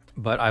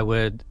 but I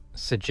would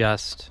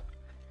suggest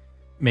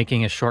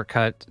making a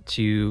shortcut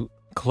to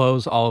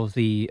close all of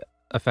the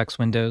effects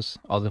windows,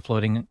 all the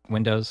floating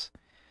windows,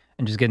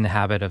 and just get in the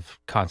habit of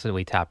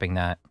constantly tapping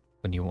that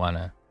when you want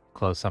to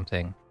close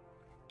something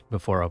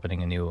before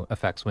opening a new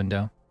effects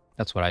window.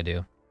 That's what I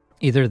do.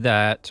 Either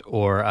that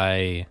or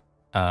I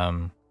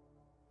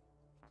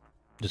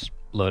just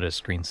load a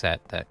screen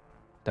set that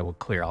will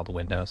clear all the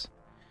windows.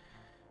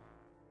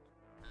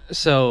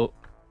 So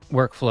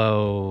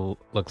workflow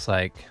looks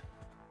like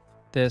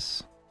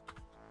this.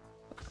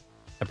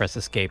 I press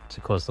escape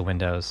to close the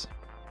windows.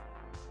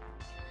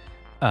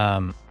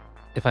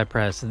 If I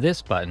press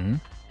this button,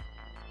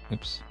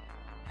 oops,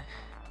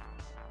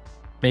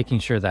 making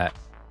sure that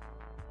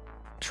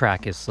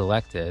track is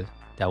selected,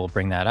 that will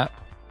bring that up.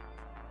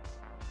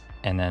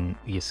 And then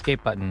the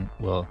escape button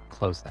will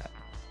close that.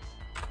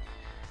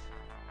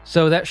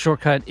 So that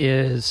shortcut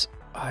is,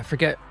 I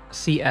forget,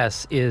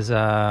 CS is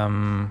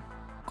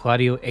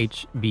Claudio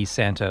HB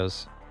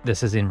Santos.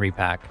 This is in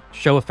Repack.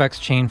 Show effects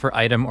chain for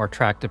item or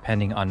track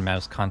depending on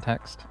mouse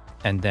context.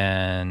 And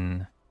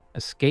then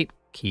escape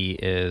key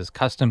is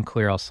custom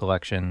clear all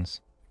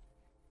selections.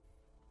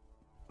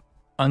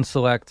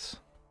 Unselect,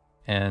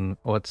 and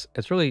well,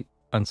 it's really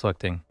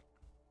unselecting,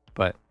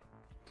 but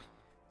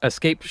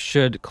escape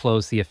should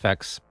close the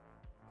effects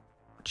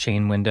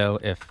chain window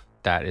if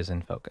that is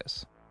in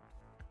focus.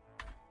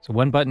 So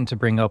one button to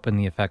bring open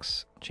the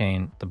effects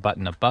chain, the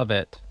button above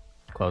it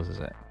closes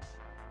it.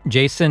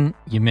 Jason,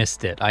 you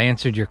missed it. I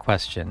answered your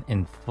question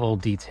in full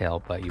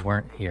detail, but you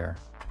weren't here.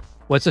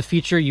 What's a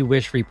feature you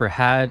wish Reaper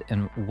had,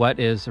 and what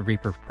is a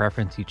Reaper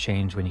preference you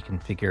change when you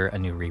configure a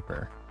new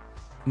Reaper?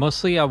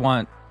 Mostly I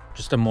want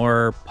just a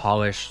more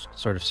polished,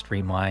 sort of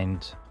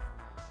streamlined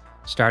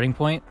starting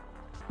point.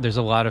 There's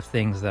a lot of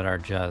things that are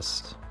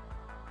just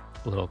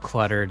a little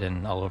cluttered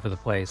and all over the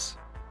place.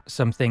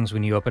 Some things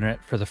when you open it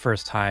for the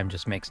first time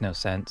just makes no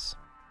sense.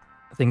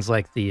 Things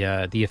like the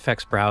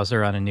effects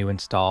browser on a new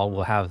install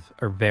will have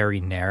a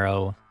very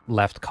narrow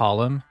left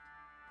column.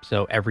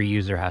 So every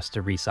user has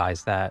to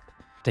resize that.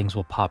 Things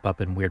will pop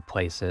up in weird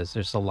places.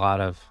 There's a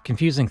lot of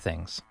confusing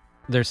things.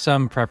 There's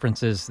some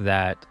preferences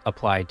that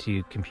apply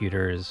to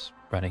computers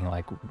running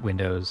like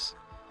Windows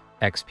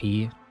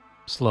XP,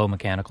 slow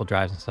mechanical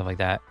drives and stuff like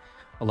that.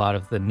 A lot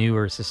of the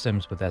newer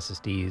systems with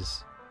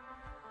SSDs,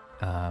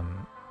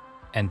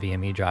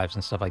 NVMe drives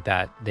and stuff like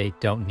that, they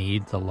don't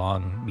need the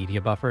long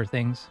media buffer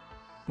things.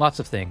 Lots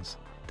of things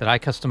that I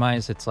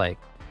customize. It's like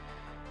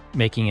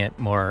making it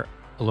a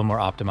little more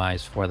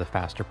optimized for the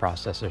faster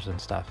processors and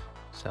stuff.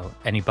 So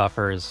any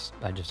buffers,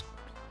 I just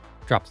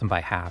drop them by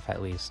half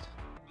at least.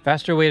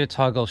 Faster way to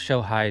toggle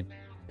show hide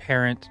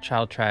parent,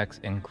 child tracks,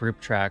 and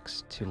group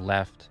tracks to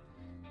left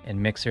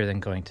in Mixer than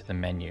going to the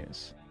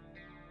menus.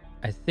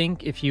 I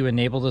think if you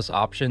enable those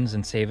options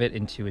and save it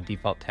into a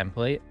default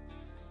template,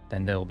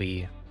 then they'll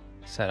be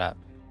set up.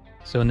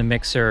 So in the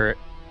Mixer,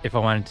 if I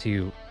wanted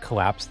to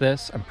collapse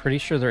this, I'm pretty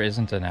sure there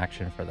isn't an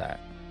action for that.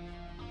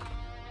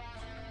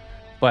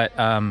 But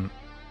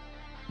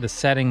the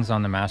settings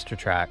on the master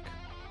track,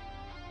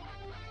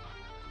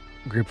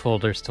 group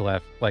folders to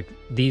left, like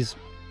these,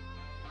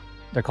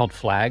 they're called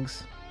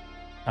flags.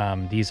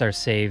 These are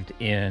saved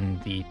in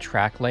the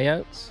track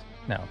layouts.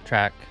 No,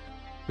 track,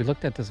 we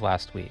looked at this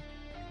last week.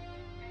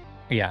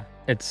 Yeah,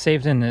 it's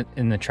saved in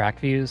the track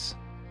views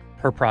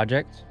per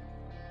project.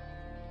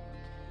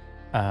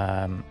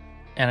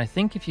 And I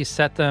think if you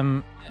set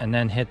them and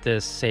then hit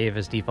this save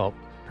as default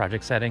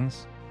project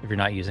settings, if you're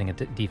not using a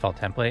default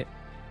template,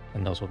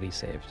 then those will be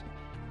saved.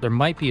 There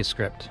might be a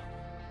script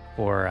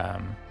for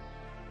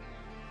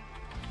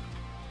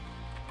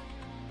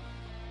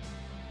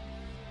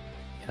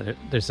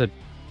there's a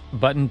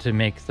button to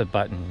make the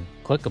button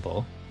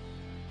clickable,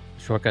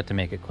 shortcut to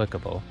make it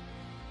clickable.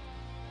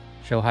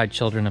 Show hide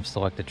children of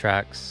selected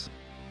tracks.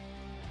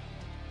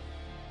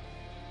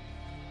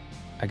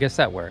 I guess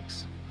that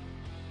works.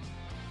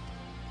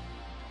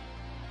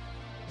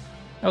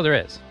 Oh, there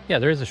is. Yeah,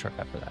 there is a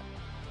shortcut for that.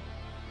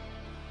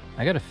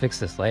 I gotta fix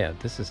this layout.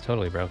 This is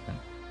totally broken.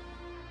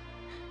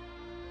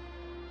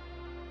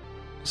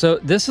 So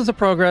this is the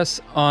progress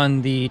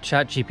on the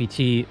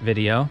ChatGPT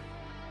video.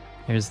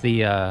 Here's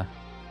the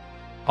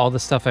all the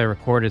stuff I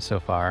recorded so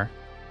far.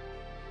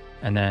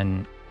 And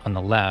then on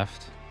the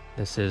left,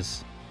 this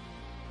is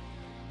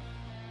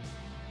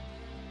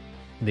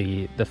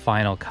the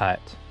final cut.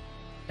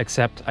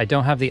 Except I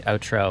don't have the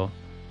outro.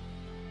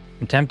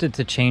 I'm tempted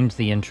to change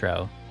the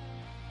intro.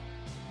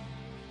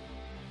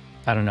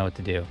 I don't know what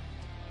to do.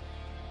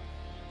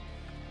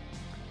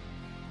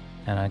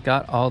 And I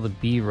got all the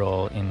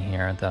B-roll in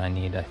here that I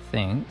need, I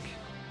think.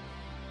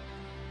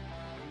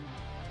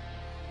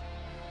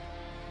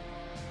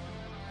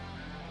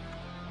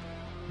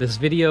 This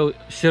video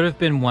should have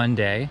been one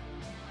day,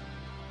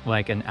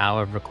 like an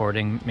hour of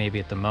recording, maybe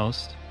at the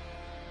most,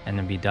 and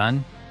then be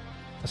done.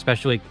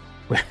 Especially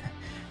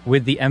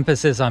with the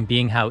emphasis on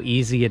being how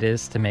easy it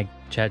is to make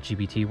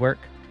ChatGPT work.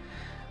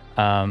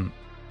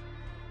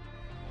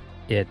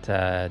 It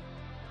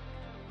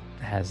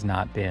has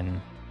not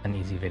been an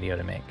easy video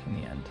to make in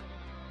the end.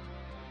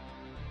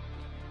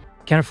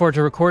 Can't afford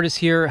to record is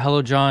here.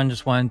 Hello, John.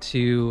 Just wanted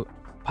to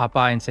pop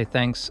by and say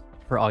thanks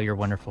for all your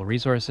wonderful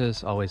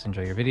resources. Always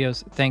enjoy your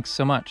videos. Thanks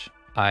so much.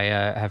 I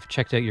have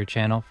checked out your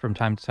channel from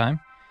time to time.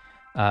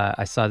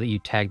 I saw that you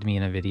tagged me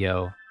in a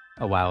video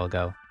a while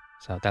ago,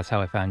 so that's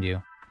how I found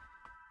you.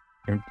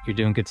 You're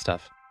doing good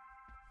stuff.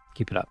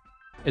 Keep it up.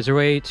 Is there a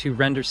way to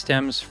render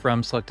stems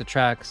from selected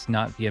tracks,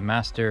 not via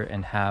master,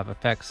 and have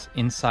effects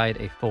inside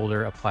a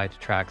folder applied to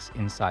tracks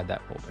inside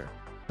that folder?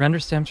 Render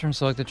stems from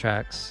selected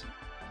tracks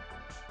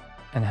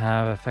and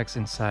have effects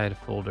inside a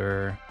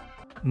folder.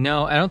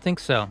 No, I don't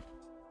think so.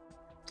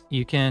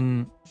 You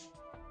can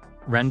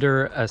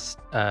render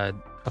a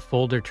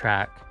folder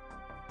track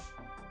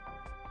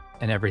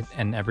and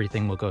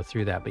everything will go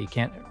through that, but you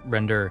can't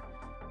render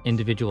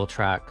individual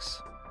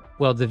tracks.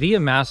 Well, the via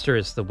master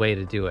is the way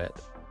to do it.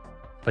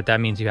 But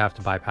that means you have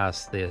to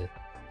bypass the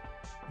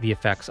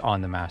effects on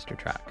the master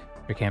track.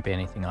 There can't be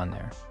anything on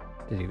there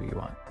to do what you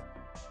want.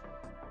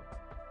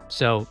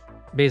 So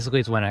basically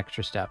it's one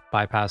extra step.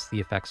 Bypass the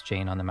effects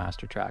chain on the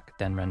master track,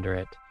 then render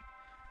it.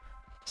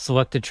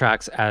 Selected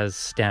tracks as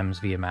stems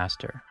via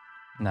master,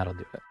 and that'll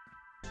do it.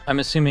 I'm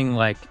assuming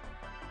like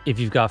if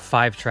you've got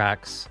 5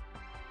 tracks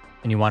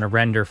and you want to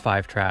render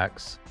 5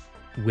 tracks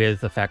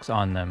with effects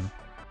on them,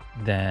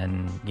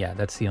 then yeah,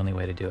 that's the only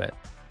way to do it.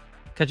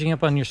 Catching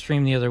up on your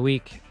stream the other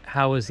week,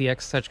 how is the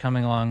X-Touch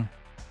coming along?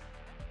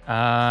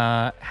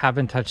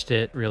 Haven't touched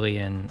it really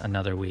in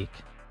another week.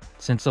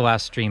 Since the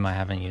last stream, I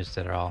haven't used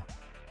it at all.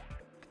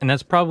 And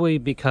that's probably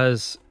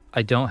because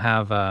I don't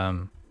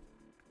have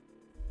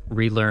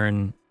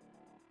relearn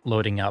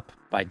loading up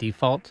by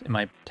default in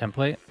my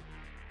template.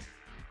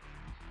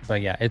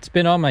 But yeah, it's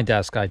been on my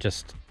desk, I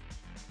just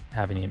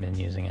haven't even been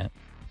using it.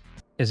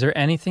 Is there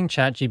anything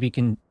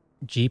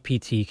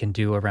ChatGPT can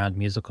do around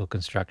musical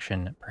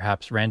construction,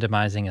 perhaps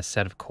randomizing a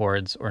set of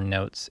chords or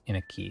notes in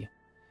a key?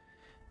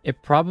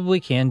 It probably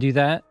can do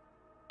that.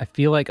 I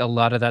feel like a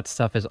lot of that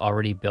stuff is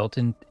already built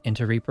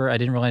into Reaper. I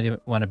didn't really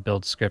want to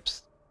build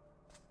scripts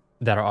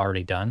that are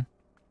already done.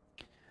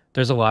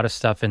 There's a lot of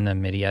stuff in the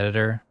MIDI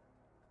editor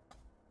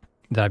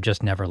that I've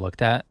just never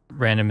looked at.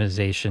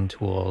 Randomization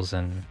tools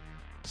and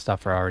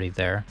stuff are already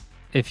there.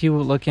 If you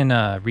look in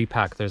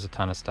Repack, there's a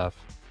ton of stuff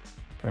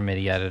for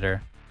MIDI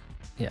editor.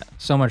 Yeah,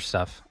 so much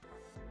stuff.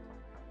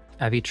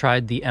 Have you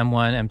tried the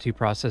M1, M2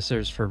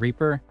 processors for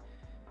Reaper?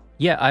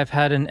 Yeah, I've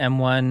had an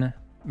M1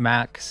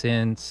 Mac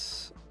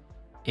since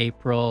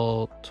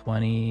April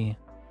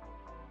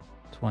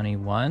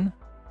 2021.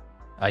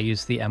 I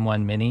used the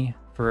M1 Mini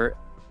for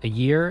a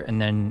year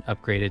and then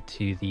upgraded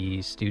to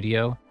the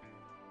Studio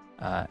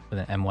with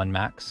an M1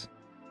 Max.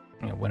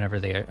 You know, whenever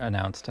they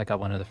announced, I got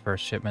one of the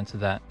first shipments of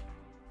that.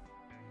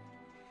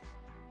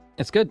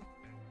 It's good.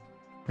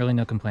 Really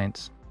no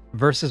complaints.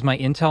 Versus my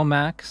Intel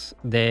Macs,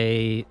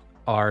 they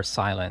are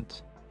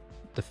silent.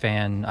 The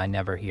fan, I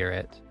never hear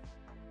it.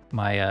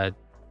 My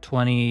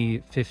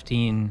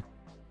 2015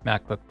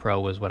 MacBook Pro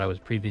was what I was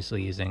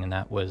previously using, and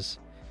that was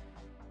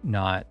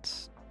not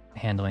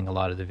handling a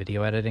lot of the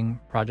video editing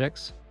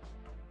projects.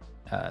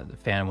 The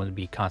fan would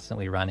be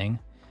constantly running.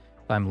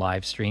 If I'm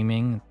live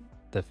streaming,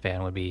 the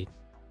fan would be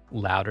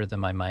louder than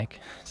my mic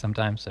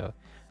sometimes, so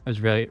it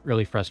was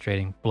really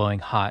frustrating, blowing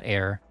hot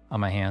air on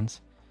my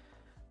hands.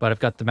 But I've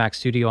got the Mac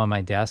Studio on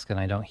my desk and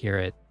I don't hear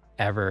it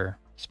ever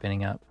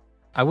spinning up.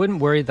 I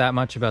wouldn't worry that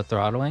much about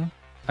throttling.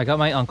 I got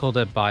my uncle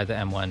to buy the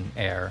M1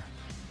 Air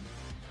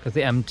because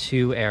the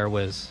M2 Air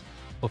was,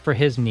 well, for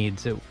his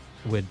needs, it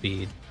would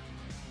be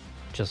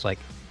just like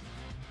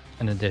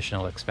an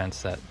additional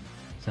expense that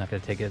he's not going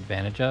to take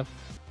advantage of.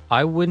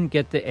 I wouldn't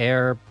get the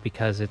Air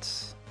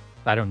because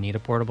I don't need a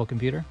portable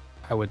computer.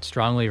 I would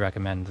strongly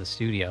recommend the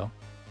Studio.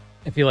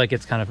 I feel like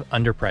it's kind of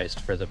underpriced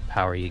for the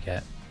power you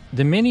get.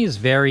 The Mini is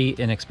very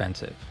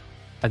inexpensive.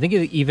 I think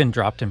it even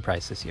dropped in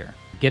price this year.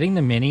 Getting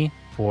the Mini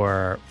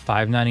for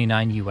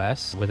 $599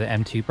 US with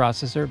an M2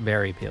 processor,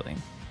 very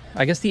appealing.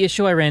 I guess the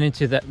issue I ran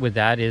into with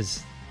that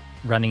is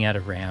running out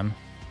of RAM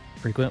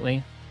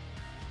frequently.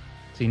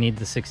 So you need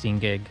the 16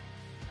 gig.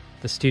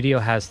 The Studio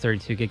has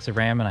 32 gigs of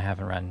RAM and I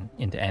haven't run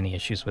into any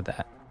issues with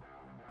that.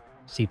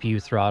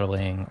 CPU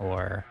throttling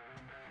or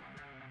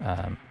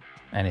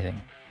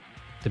anything.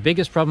 The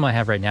biggest problem I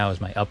have right now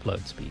is my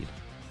upload speed,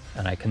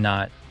 and I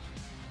cannot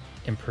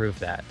improve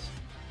that.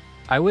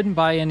 I wouldn't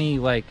buy any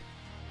like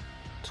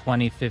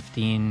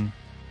 2015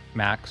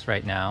 Macs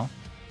right now.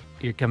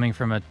 You're coming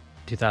from a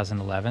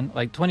 2011.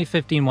 Like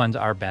 2015 ones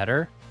are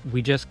better.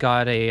 We just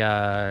got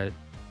a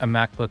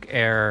MacBook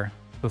Air,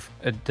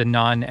 the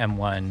non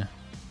M1.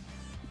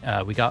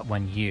 We got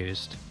one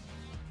used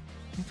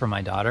for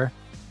my daughter,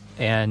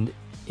 and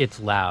it's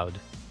loud.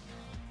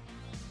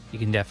 You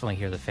can definitely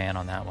hear the fan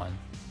on that one.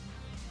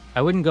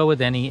 I wouldn't go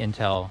with any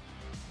Intel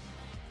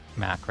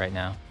Mac right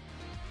now.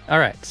 All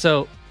right,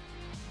 so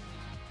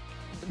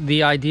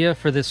the idea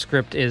for this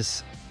script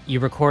is you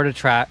record a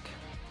track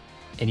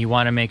and you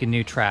want to make a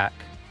new track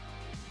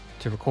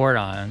to record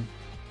on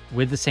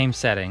with the same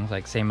settings,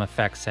 like same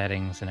effect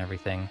settings and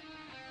everything.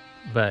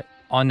 But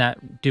on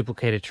that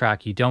duplicated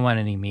track, you don't want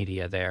any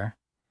media there.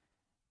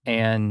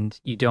 And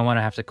you don't want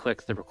to have to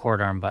click the record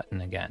arm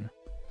button again.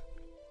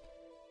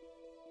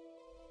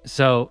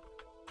 So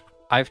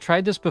I've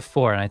tried this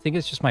before, and I think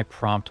it's just my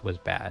prompt was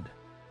bad.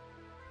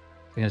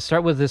 I'm going to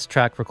start with this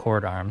track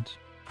record armed.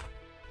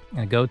 I'm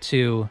going to go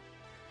to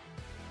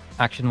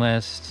action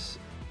list,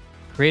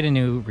 create a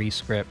new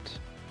rescript.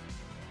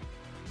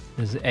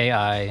 This is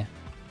AI,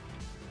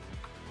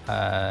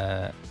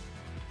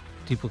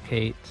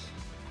 duplicate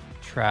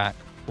track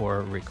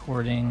for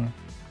recording,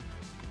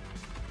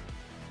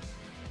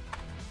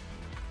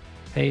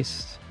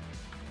 paste.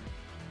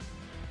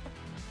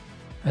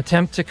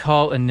 Attempt to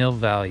call a nil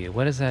value.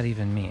 What does that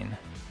even mean?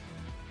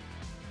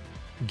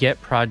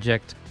 Get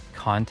project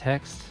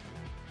context.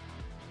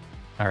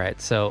 All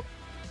right, so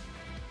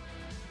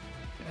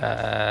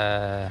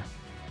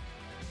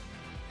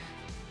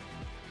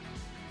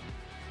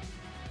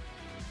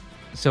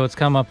it's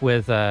come up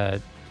with a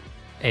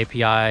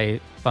API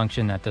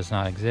function that does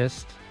not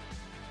exist.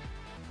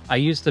 I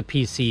used the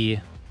PC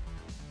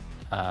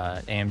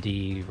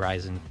AMD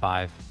Ryzen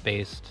 5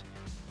 based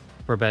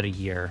for about a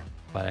year,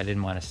 but I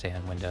didn't want to stay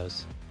on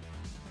Windows.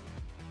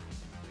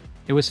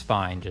 It was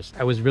fine, just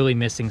I was really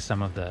missing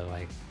some of the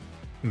like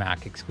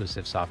Mac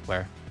exclusive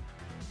software.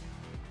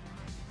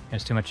 It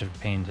was too much of a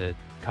pain to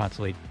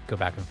constantly go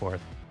back and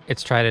forth.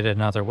 It's tried it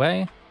another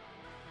way.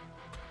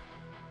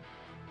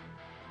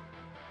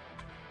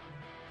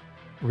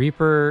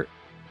 Reaper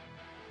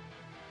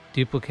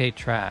duplicate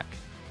track.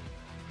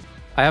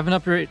 I haven't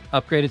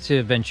upgraded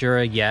to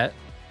Ventura yet.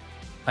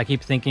 I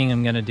keep thinking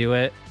I'm gonna do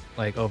it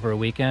like over a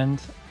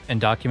weekend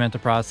and document the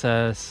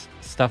process.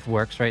 Stuff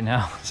works right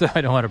now, so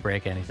I don't want to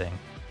break anything.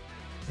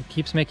 It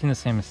keeps making the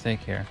same mistake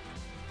here.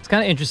 It's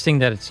kind of interesting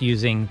that it's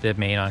using the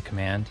main on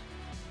command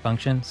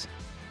functions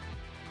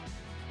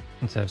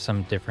instead of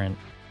some different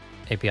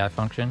API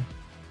function.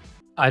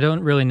 I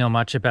don't really know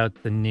much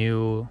about the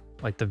new,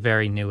 like the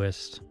very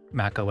newest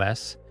Mac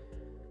OS.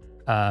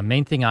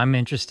 Main thing I'm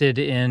interested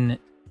in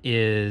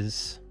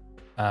is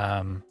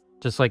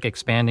just like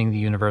expanding the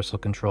universal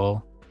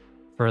control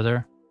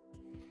further.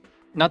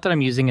 Not that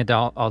I'm using it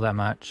all that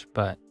much,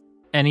 but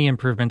any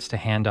improvements to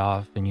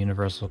handoff and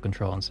universal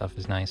control and stuff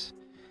is nice.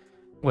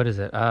 What is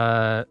it?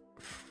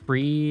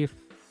 Free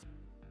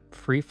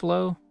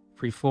flow,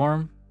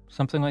 freeform,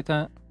 something like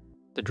that.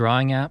 The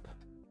drawing app,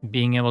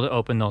 being able to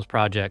open those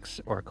projects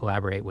or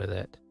collaborate with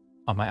it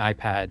on my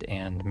iPad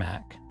and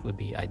Mac would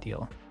be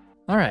ideal.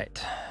 All right,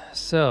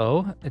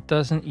 so it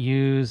doesn't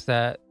use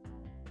that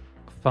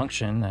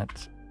function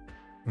that's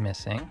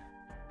missing.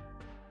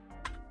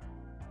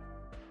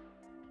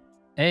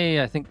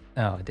 Hey, I think,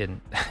 oh, it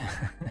didn't.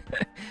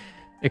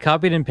 It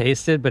copied and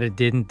pasted, but it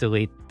didn't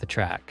delete the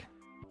track.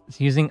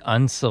 It's using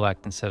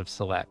unselect instead of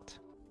select.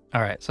 All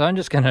right, so I'm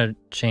just gonna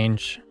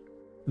change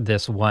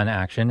this one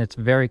action. It's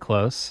very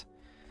close.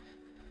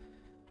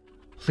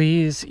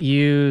 Please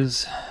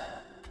use,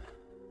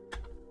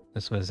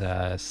 this was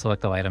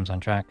select all items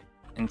on track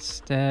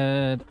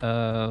instead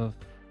of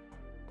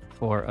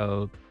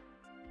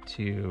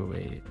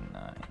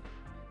 40289.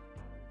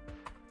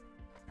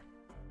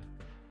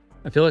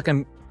 I feel like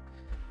I'm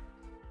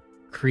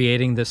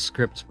creating this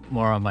script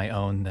more on my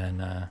own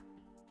than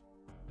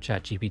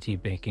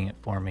ChatGPT making it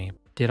for me.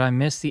 Did I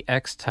miss the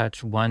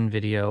X-Touch 1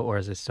 video, or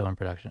is it still in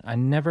production? I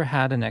never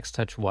had an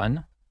X-Touch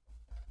 1.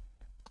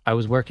 I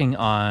was working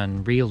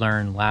on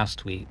Relearn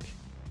last week,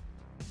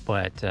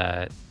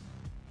 but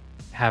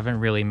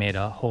haven't really made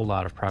a whole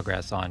lot of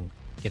progress on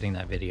getting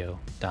that video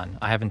done.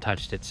 I haven't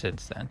touched it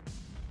since then.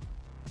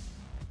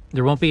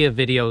 There won't be a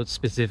video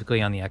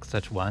specifically on the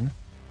X-Touch 1,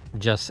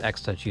 just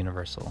X-Touch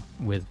Universal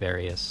with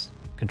various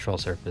control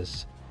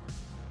surface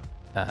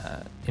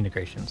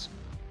integrations.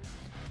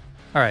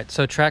 All right,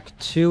 so track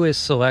 2 is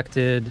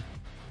selected.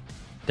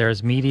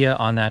 There's media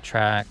on that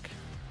track.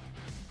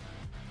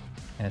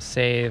 And a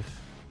save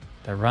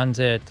that runs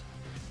it.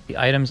 The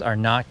items are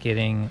not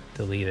getting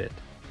deleted.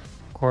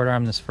 Chord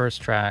arm this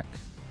first track,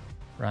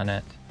 run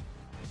it.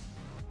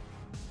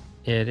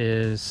 It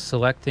is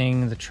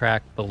selecting the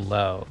track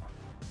below.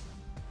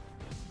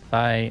 If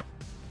I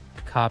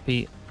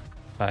copy,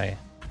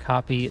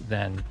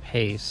 then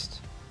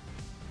paste.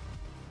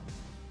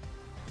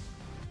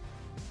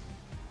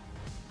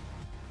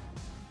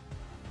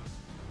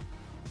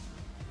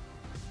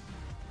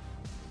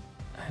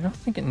 I don't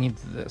think it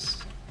needs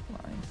this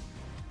line.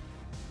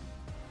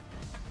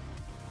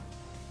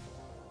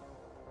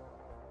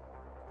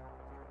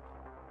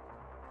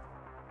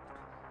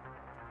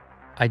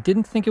 I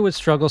didn't think it would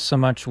struggle so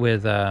much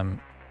with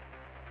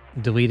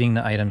deleting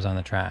the items on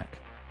the track.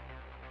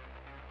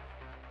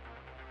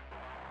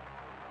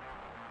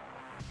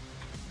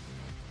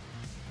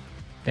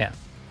 Yeah.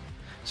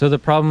 So the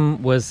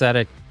problem was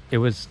that it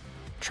was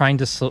trying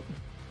to select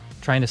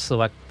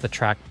the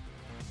track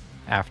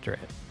after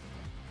it,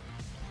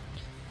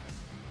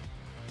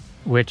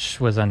 which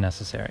was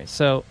unnecessary.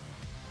 So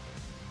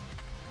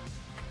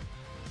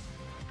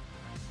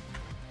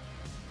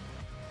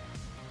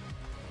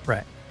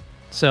right.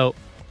 So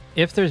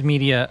if there's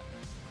media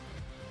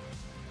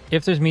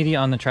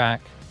on the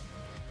track,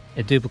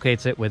 it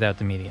duplicates it without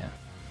the media.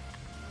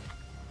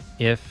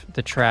 If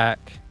the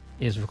track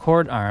is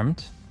record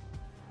armed,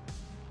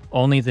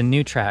 only the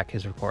new track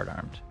is record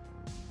armed.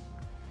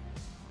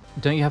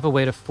 Don't you have a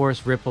way to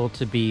force Ripple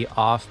to be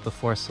off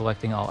before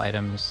selecting all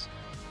items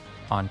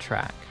on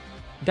track?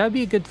 That'd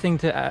be a good thing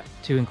to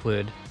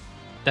include.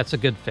 That's a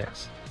good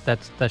fix.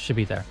 That should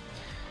be there.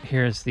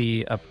 Here's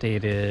the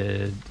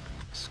updated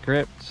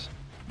script.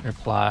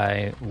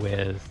 Reply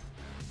with ...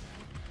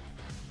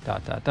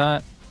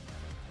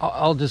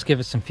 I'll just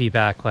give it some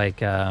feedback.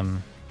 Like I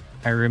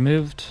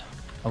removed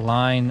a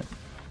line,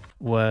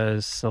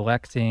 was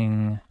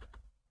selecting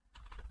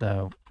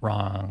the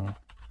wrong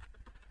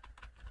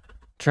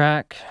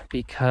track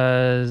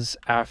because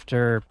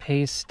after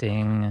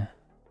pasting,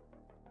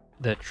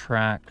 the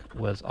track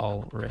was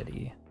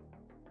already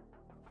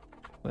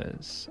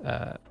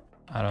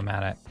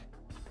automatic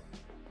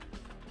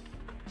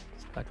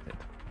selected.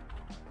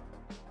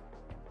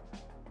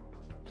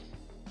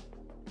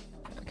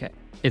 Okay,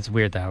 it's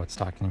weird how it's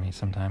talking to me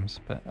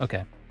sometimes, but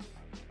okay.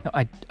 No,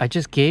 I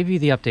just gave you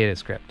the updated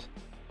script.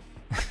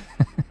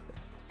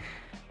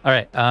 All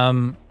right,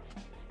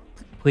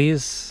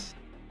 please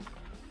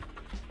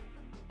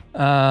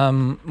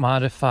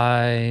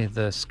modify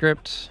the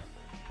script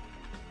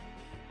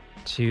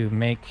to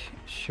make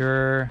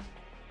sure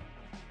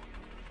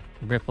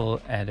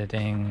Ripple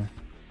editing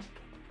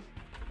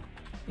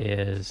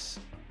is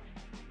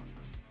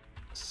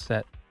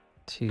set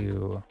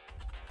to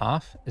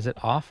off. Is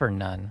it off or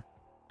none?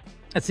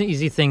 That's an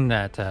easy thing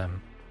that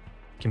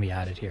can be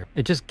added here.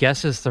 It just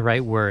guesses the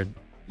right word.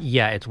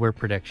 Yeah, it's word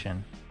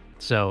prediction.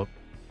 So,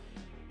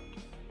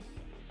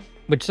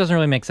 which doesn't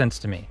really make sense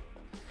to me,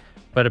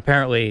 but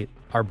apparently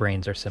our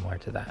brains are similar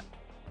to that.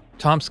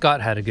 Tom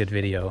Scott had a good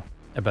video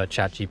about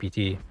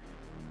ChatGPT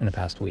in the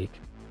past week.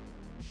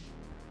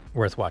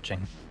 Worth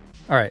watching.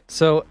 All right,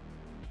 so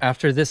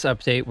after this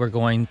update, we're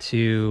going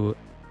to,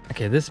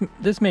 okay, this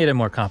made it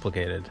more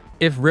complicated.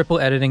 If Ripple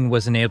editing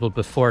was enabled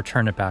before,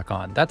 turn it back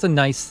on. That's a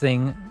nice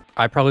thing.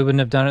 I probably wouldn't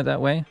have done it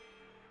that way.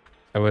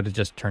 I would have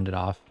just turned it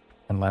off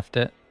and left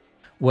it.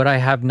 What I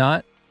have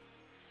not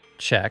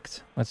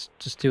checked, let's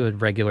just do a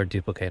regular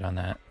duplicate on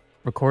that.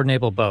 Record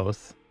enable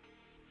both.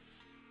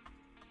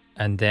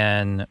 And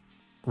then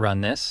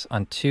run this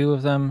on 2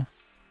 of them.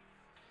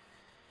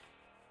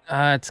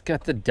 It's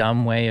got the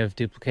dumb way of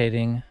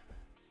duplicating.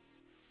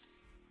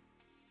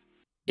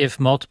 If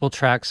multiple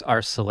tracks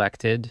are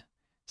selected,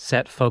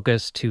 set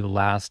focus to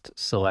last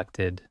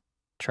selected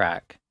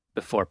track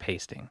before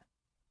pasting.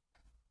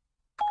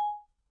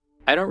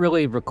 I don't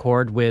really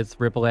record with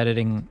ripple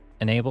editing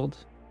enabled,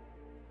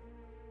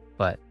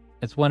 but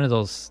it's one of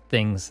those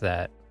things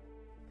that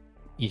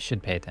you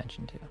should pay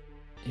attention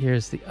to.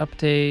 Here's the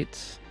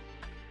update.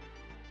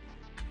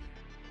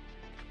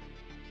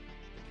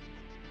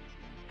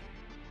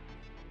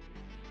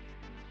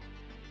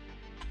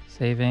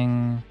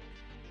 Saving.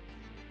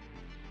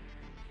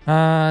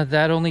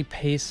 That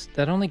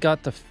only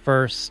got the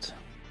first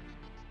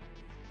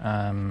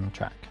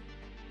track.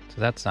 So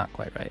that's not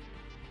quite right.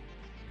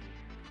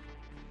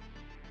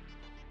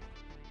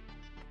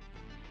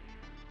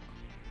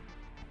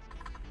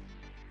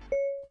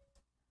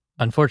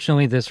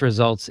 Unfortunately, this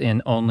results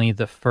in only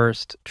the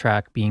first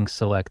track being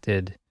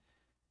selected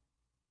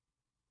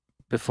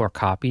before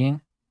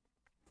copying.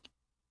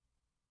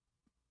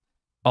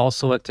 All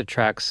selected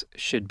tracks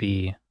should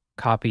be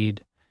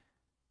copied,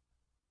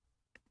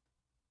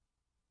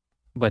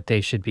 but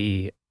they should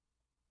be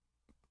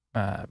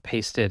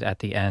pasted at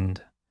the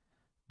end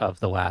of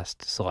the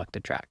last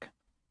selected track.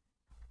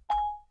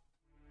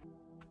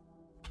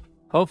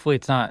 Hopefully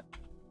it's not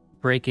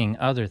breaking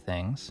other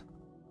things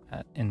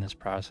in this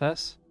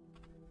process.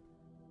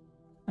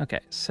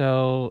 Okay,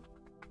 so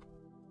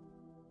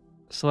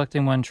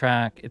selecting one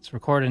track, it's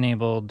record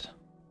enabled.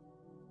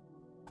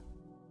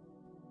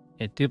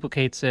 It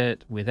duplicates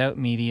it without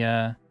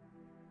media,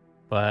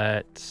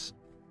 but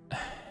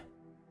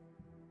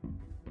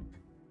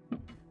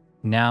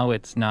now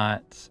it's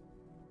not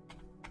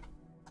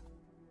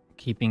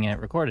keeping it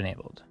record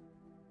enabled.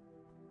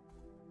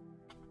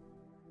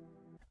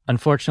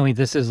 Unfortunately,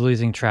 this is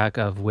losing track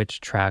of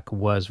which track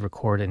was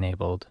record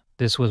enabled.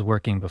 This was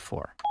working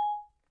before.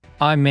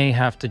 I may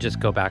have to just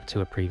go back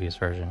to a previous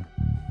version.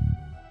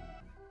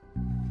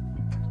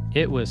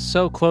 It was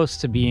so close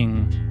to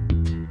being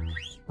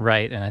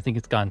right, and I think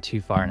it's gone too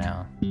far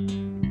now.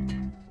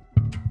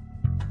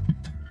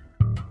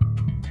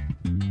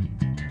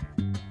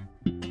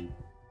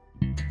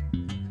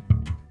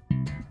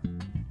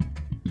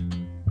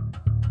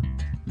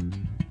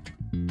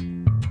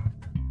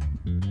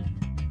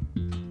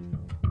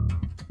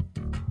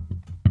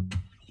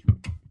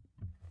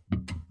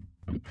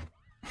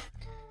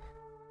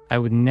 I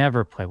would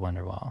never play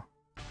Wonderwall. All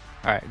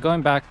right,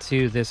 going back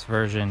to this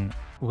version,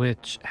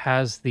 which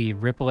has the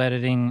ripple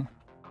editing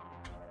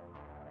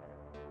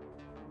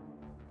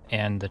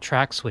and the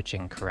track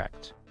switching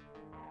correct.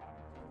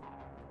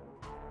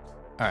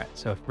 All right,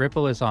 so if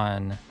ripple is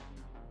on,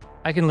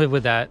 I can live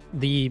with that.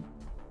 The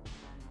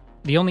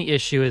only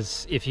issue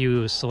is if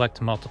you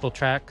select multiple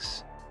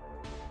tracks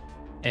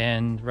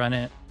and run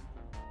it,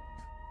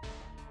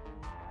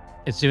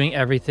 it's doing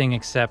everything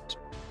except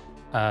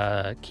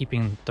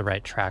keeping the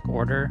right track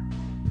order.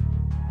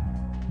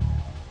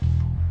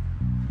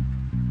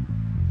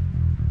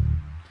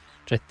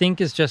 Which I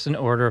think is just an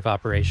order of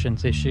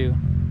operations issue.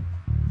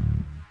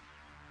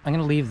 I'm going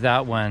to leave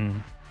that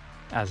one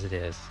as it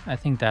is. I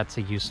think that's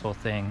a useful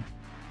thing.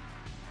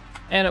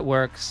 And it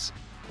works.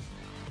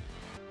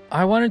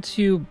 I wanted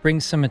to bring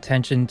some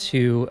attention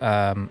to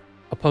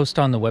a post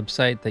on the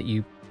website that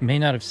you may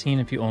not have seen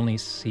if you only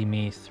see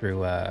me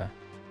through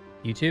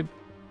YouTube.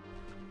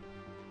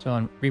 So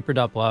on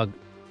Reaper.blog,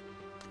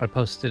 I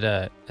posted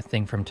a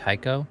thing from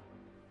Tycho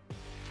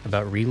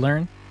about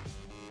relearn.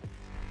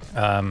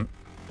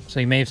 So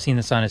you may have seen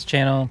this on his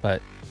channel,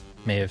 but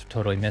may have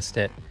totally missed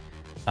it.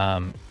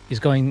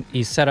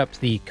 He's set up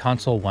the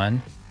Console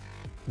 1,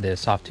 the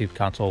Softtube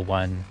Console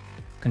 1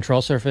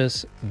 control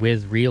surface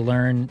with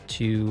relearn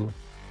to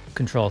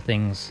control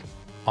things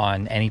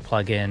on any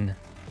plugin,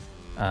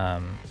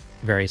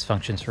 various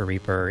functions for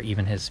Reaper.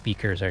 Even his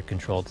speakers are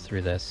controlled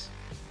through this.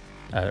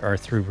 Or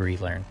through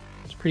relearn.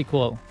 It's pretty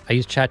cool. I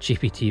use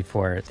ChatGPT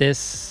for this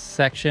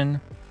section.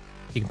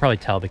 You can probably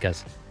tell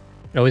because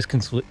it always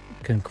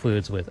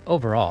concludes with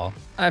overall.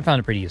 I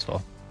found it pretty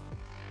useful.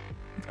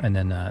 And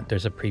then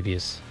there's a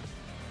previous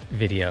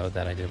video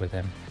that I did with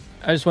him.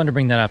 I just wanted to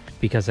bring that up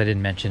because I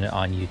didn't mention it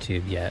on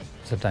YouTube yet.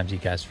 Sometimes you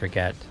guys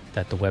forget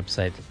that the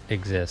website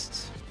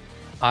exists.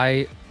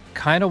 I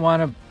kind of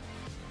want to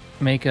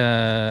make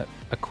a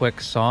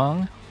quick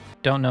song.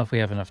 Don't know if we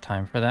have enough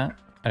time for that.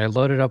 I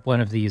loaded up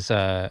one of these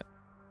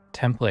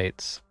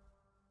templates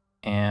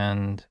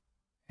and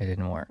it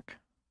didn't work.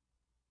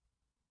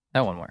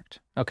 That one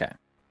worked. Okay.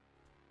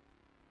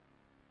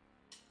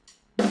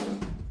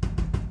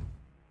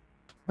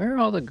 Where are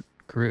all the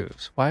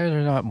grooves? Why are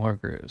there not more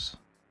grooves?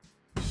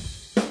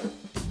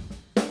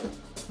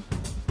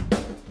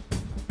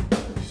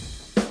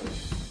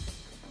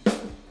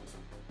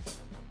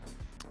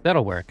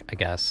 That'll work, I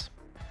guess.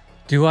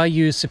 Do I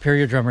use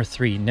Superior Drummer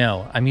 3?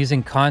 No, I'm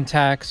using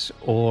Contacts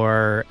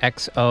or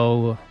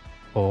XO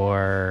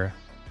or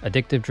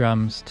Addictive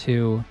Drums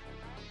 2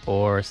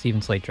 or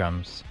Steven Slate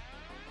Drums,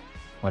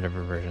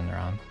 whatever version they're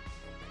on.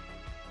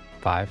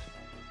 5.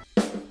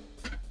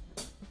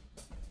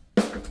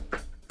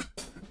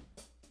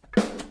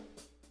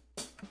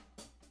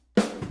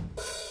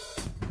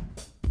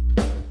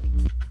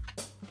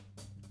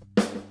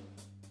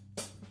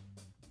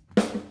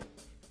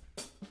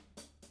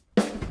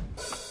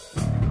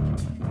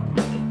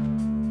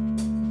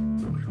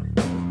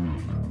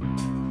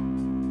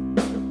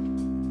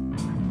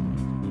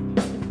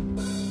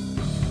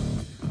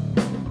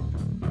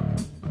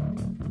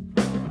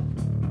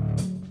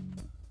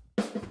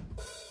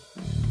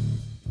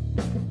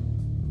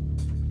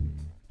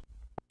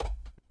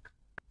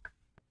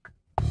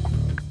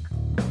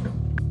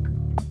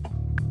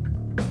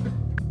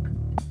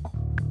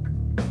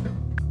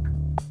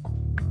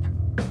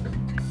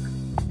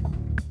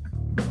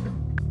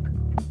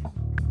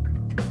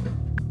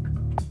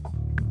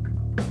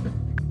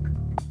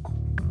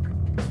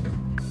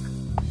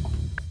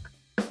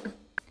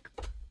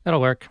 That'll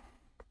work.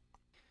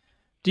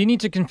 Do you need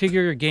to configure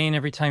your gain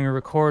every time you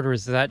record, or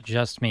is that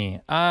just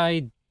me?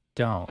 I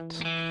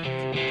don't.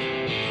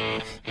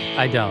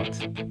 I don't.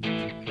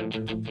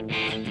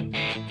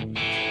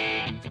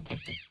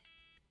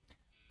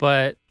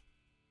 But,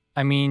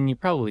 I mean, you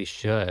probably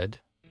should.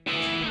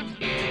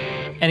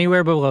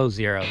 Anywhere below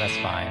 0, that's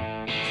fine.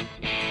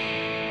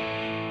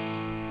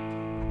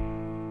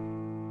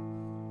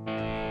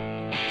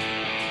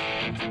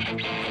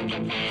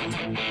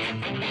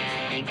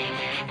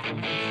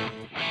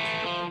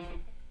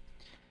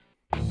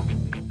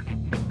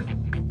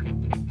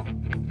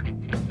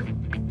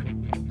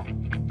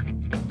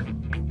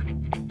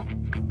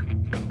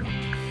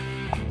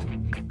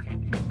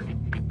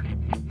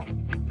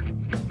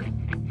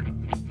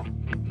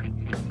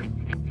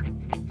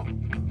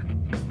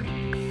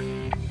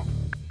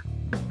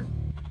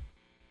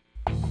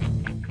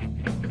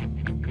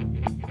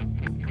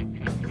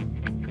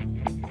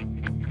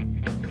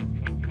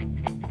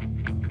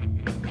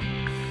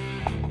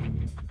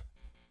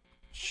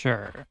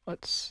 Sure,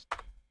 let's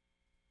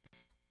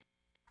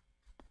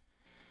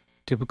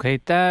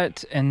duplicate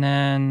that, and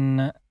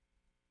then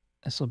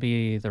this will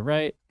be the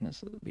right, and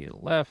this will be the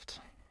left.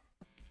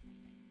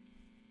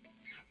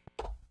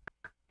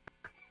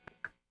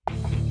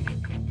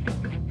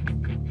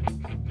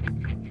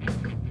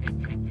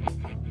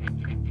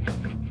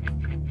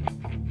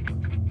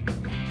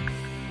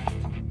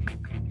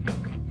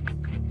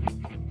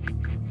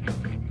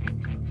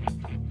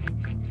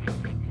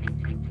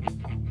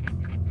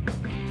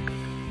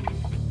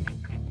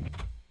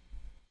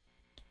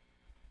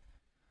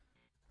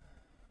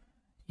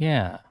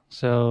 Yeah,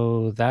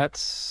 so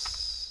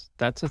that's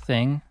a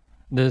thing.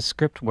 The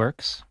script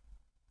works.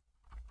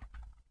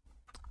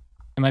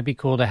 It might be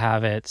cool to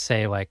have it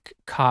say like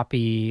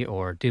copy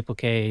or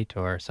duplicate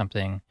or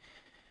something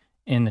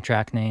in the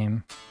track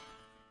name.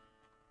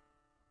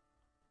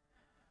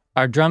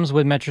 Are drums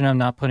with metronome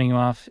not putting you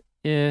off?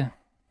 They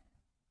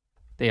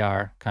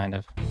are, kind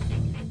of.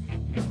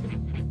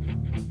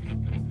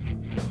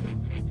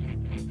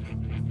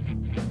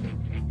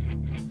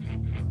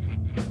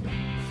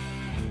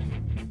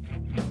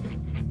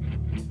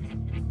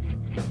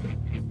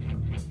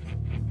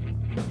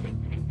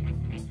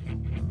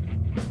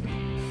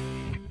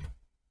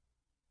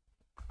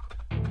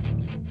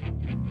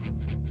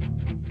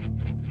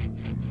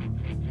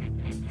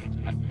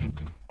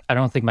 I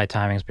don't think my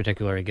timing is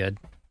particularly good.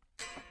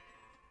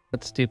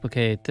 Let's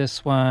duplicate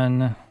this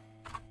one.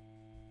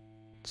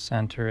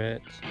 Center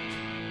it.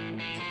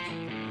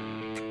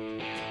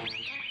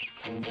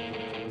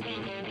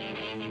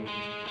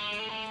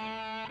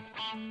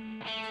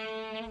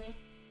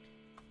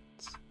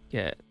 Let's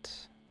get...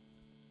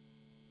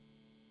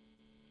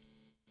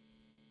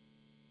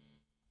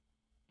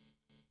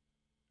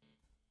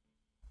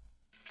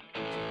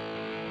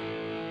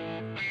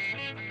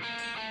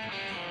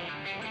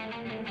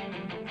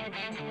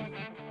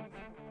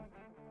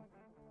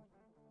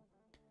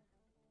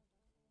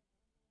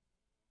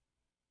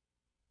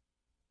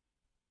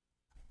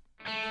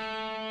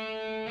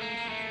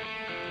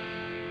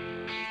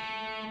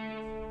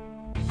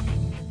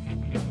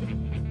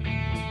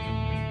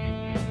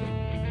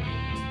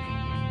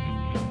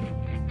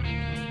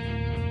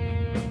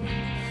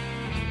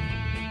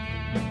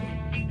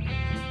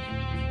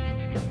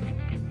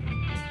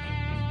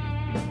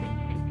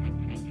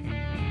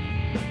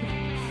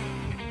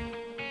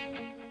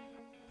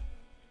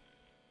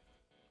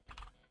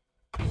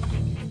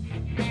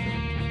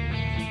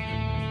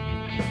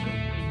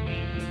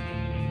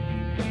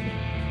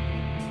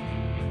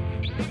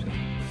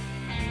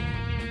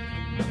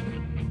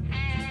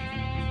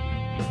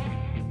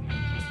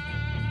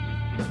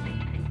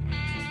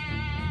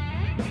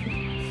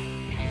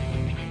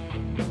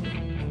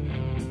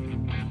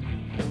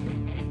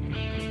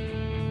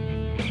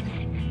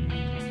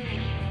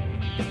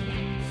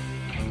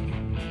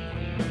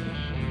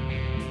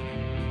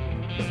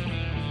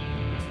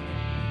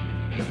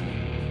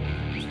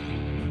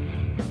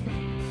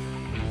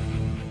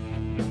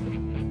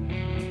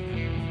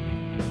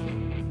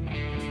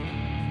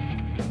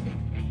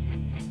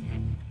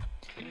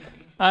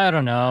 I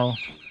don't know.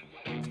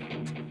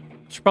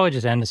 Should probably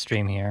just end the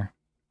stream here.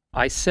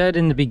 I said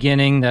in the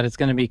beginning that it's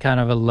going to be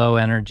kind of a low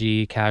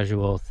energy,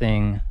 casual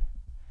thing.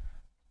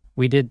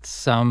 We did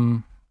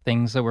some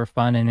things that were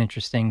fun and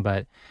interesting,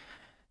 but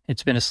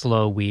it's been a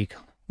slow week.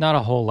 Not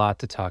a whole lot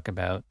to talk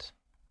about.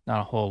 Not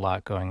a whole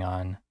lot going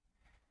on.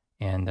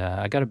 And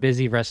I got a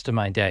busy rest of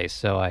my day,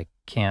 so I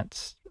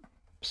can't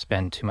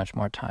spend too much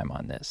more time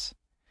on this.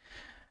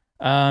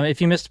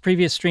 If you missed the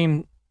previous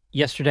stream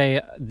yesterday,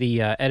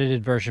 the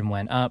edited version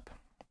went up.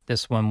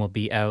 This one will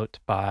be out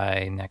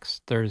by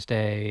next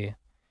Thursday.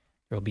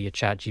 There will be a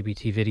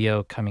ChatGPT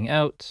video coming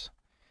out.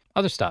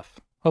 Other stuff.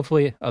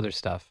 Hopefully other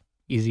stuff.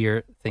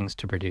 Easier things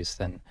to produce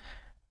than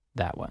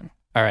that one.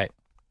 All right.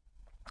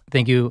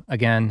 Thank you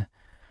again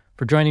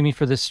for joining me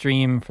for this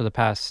stream for the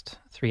past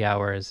 3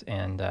 hours.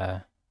 And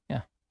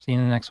yeah, see you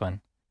in the next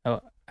one.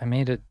 Oh, I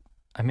made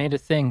a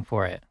thing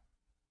for it.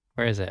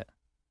 Where is it?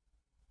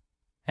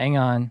 Hang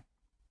on.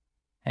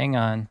 Hang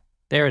on.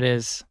 There it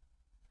is.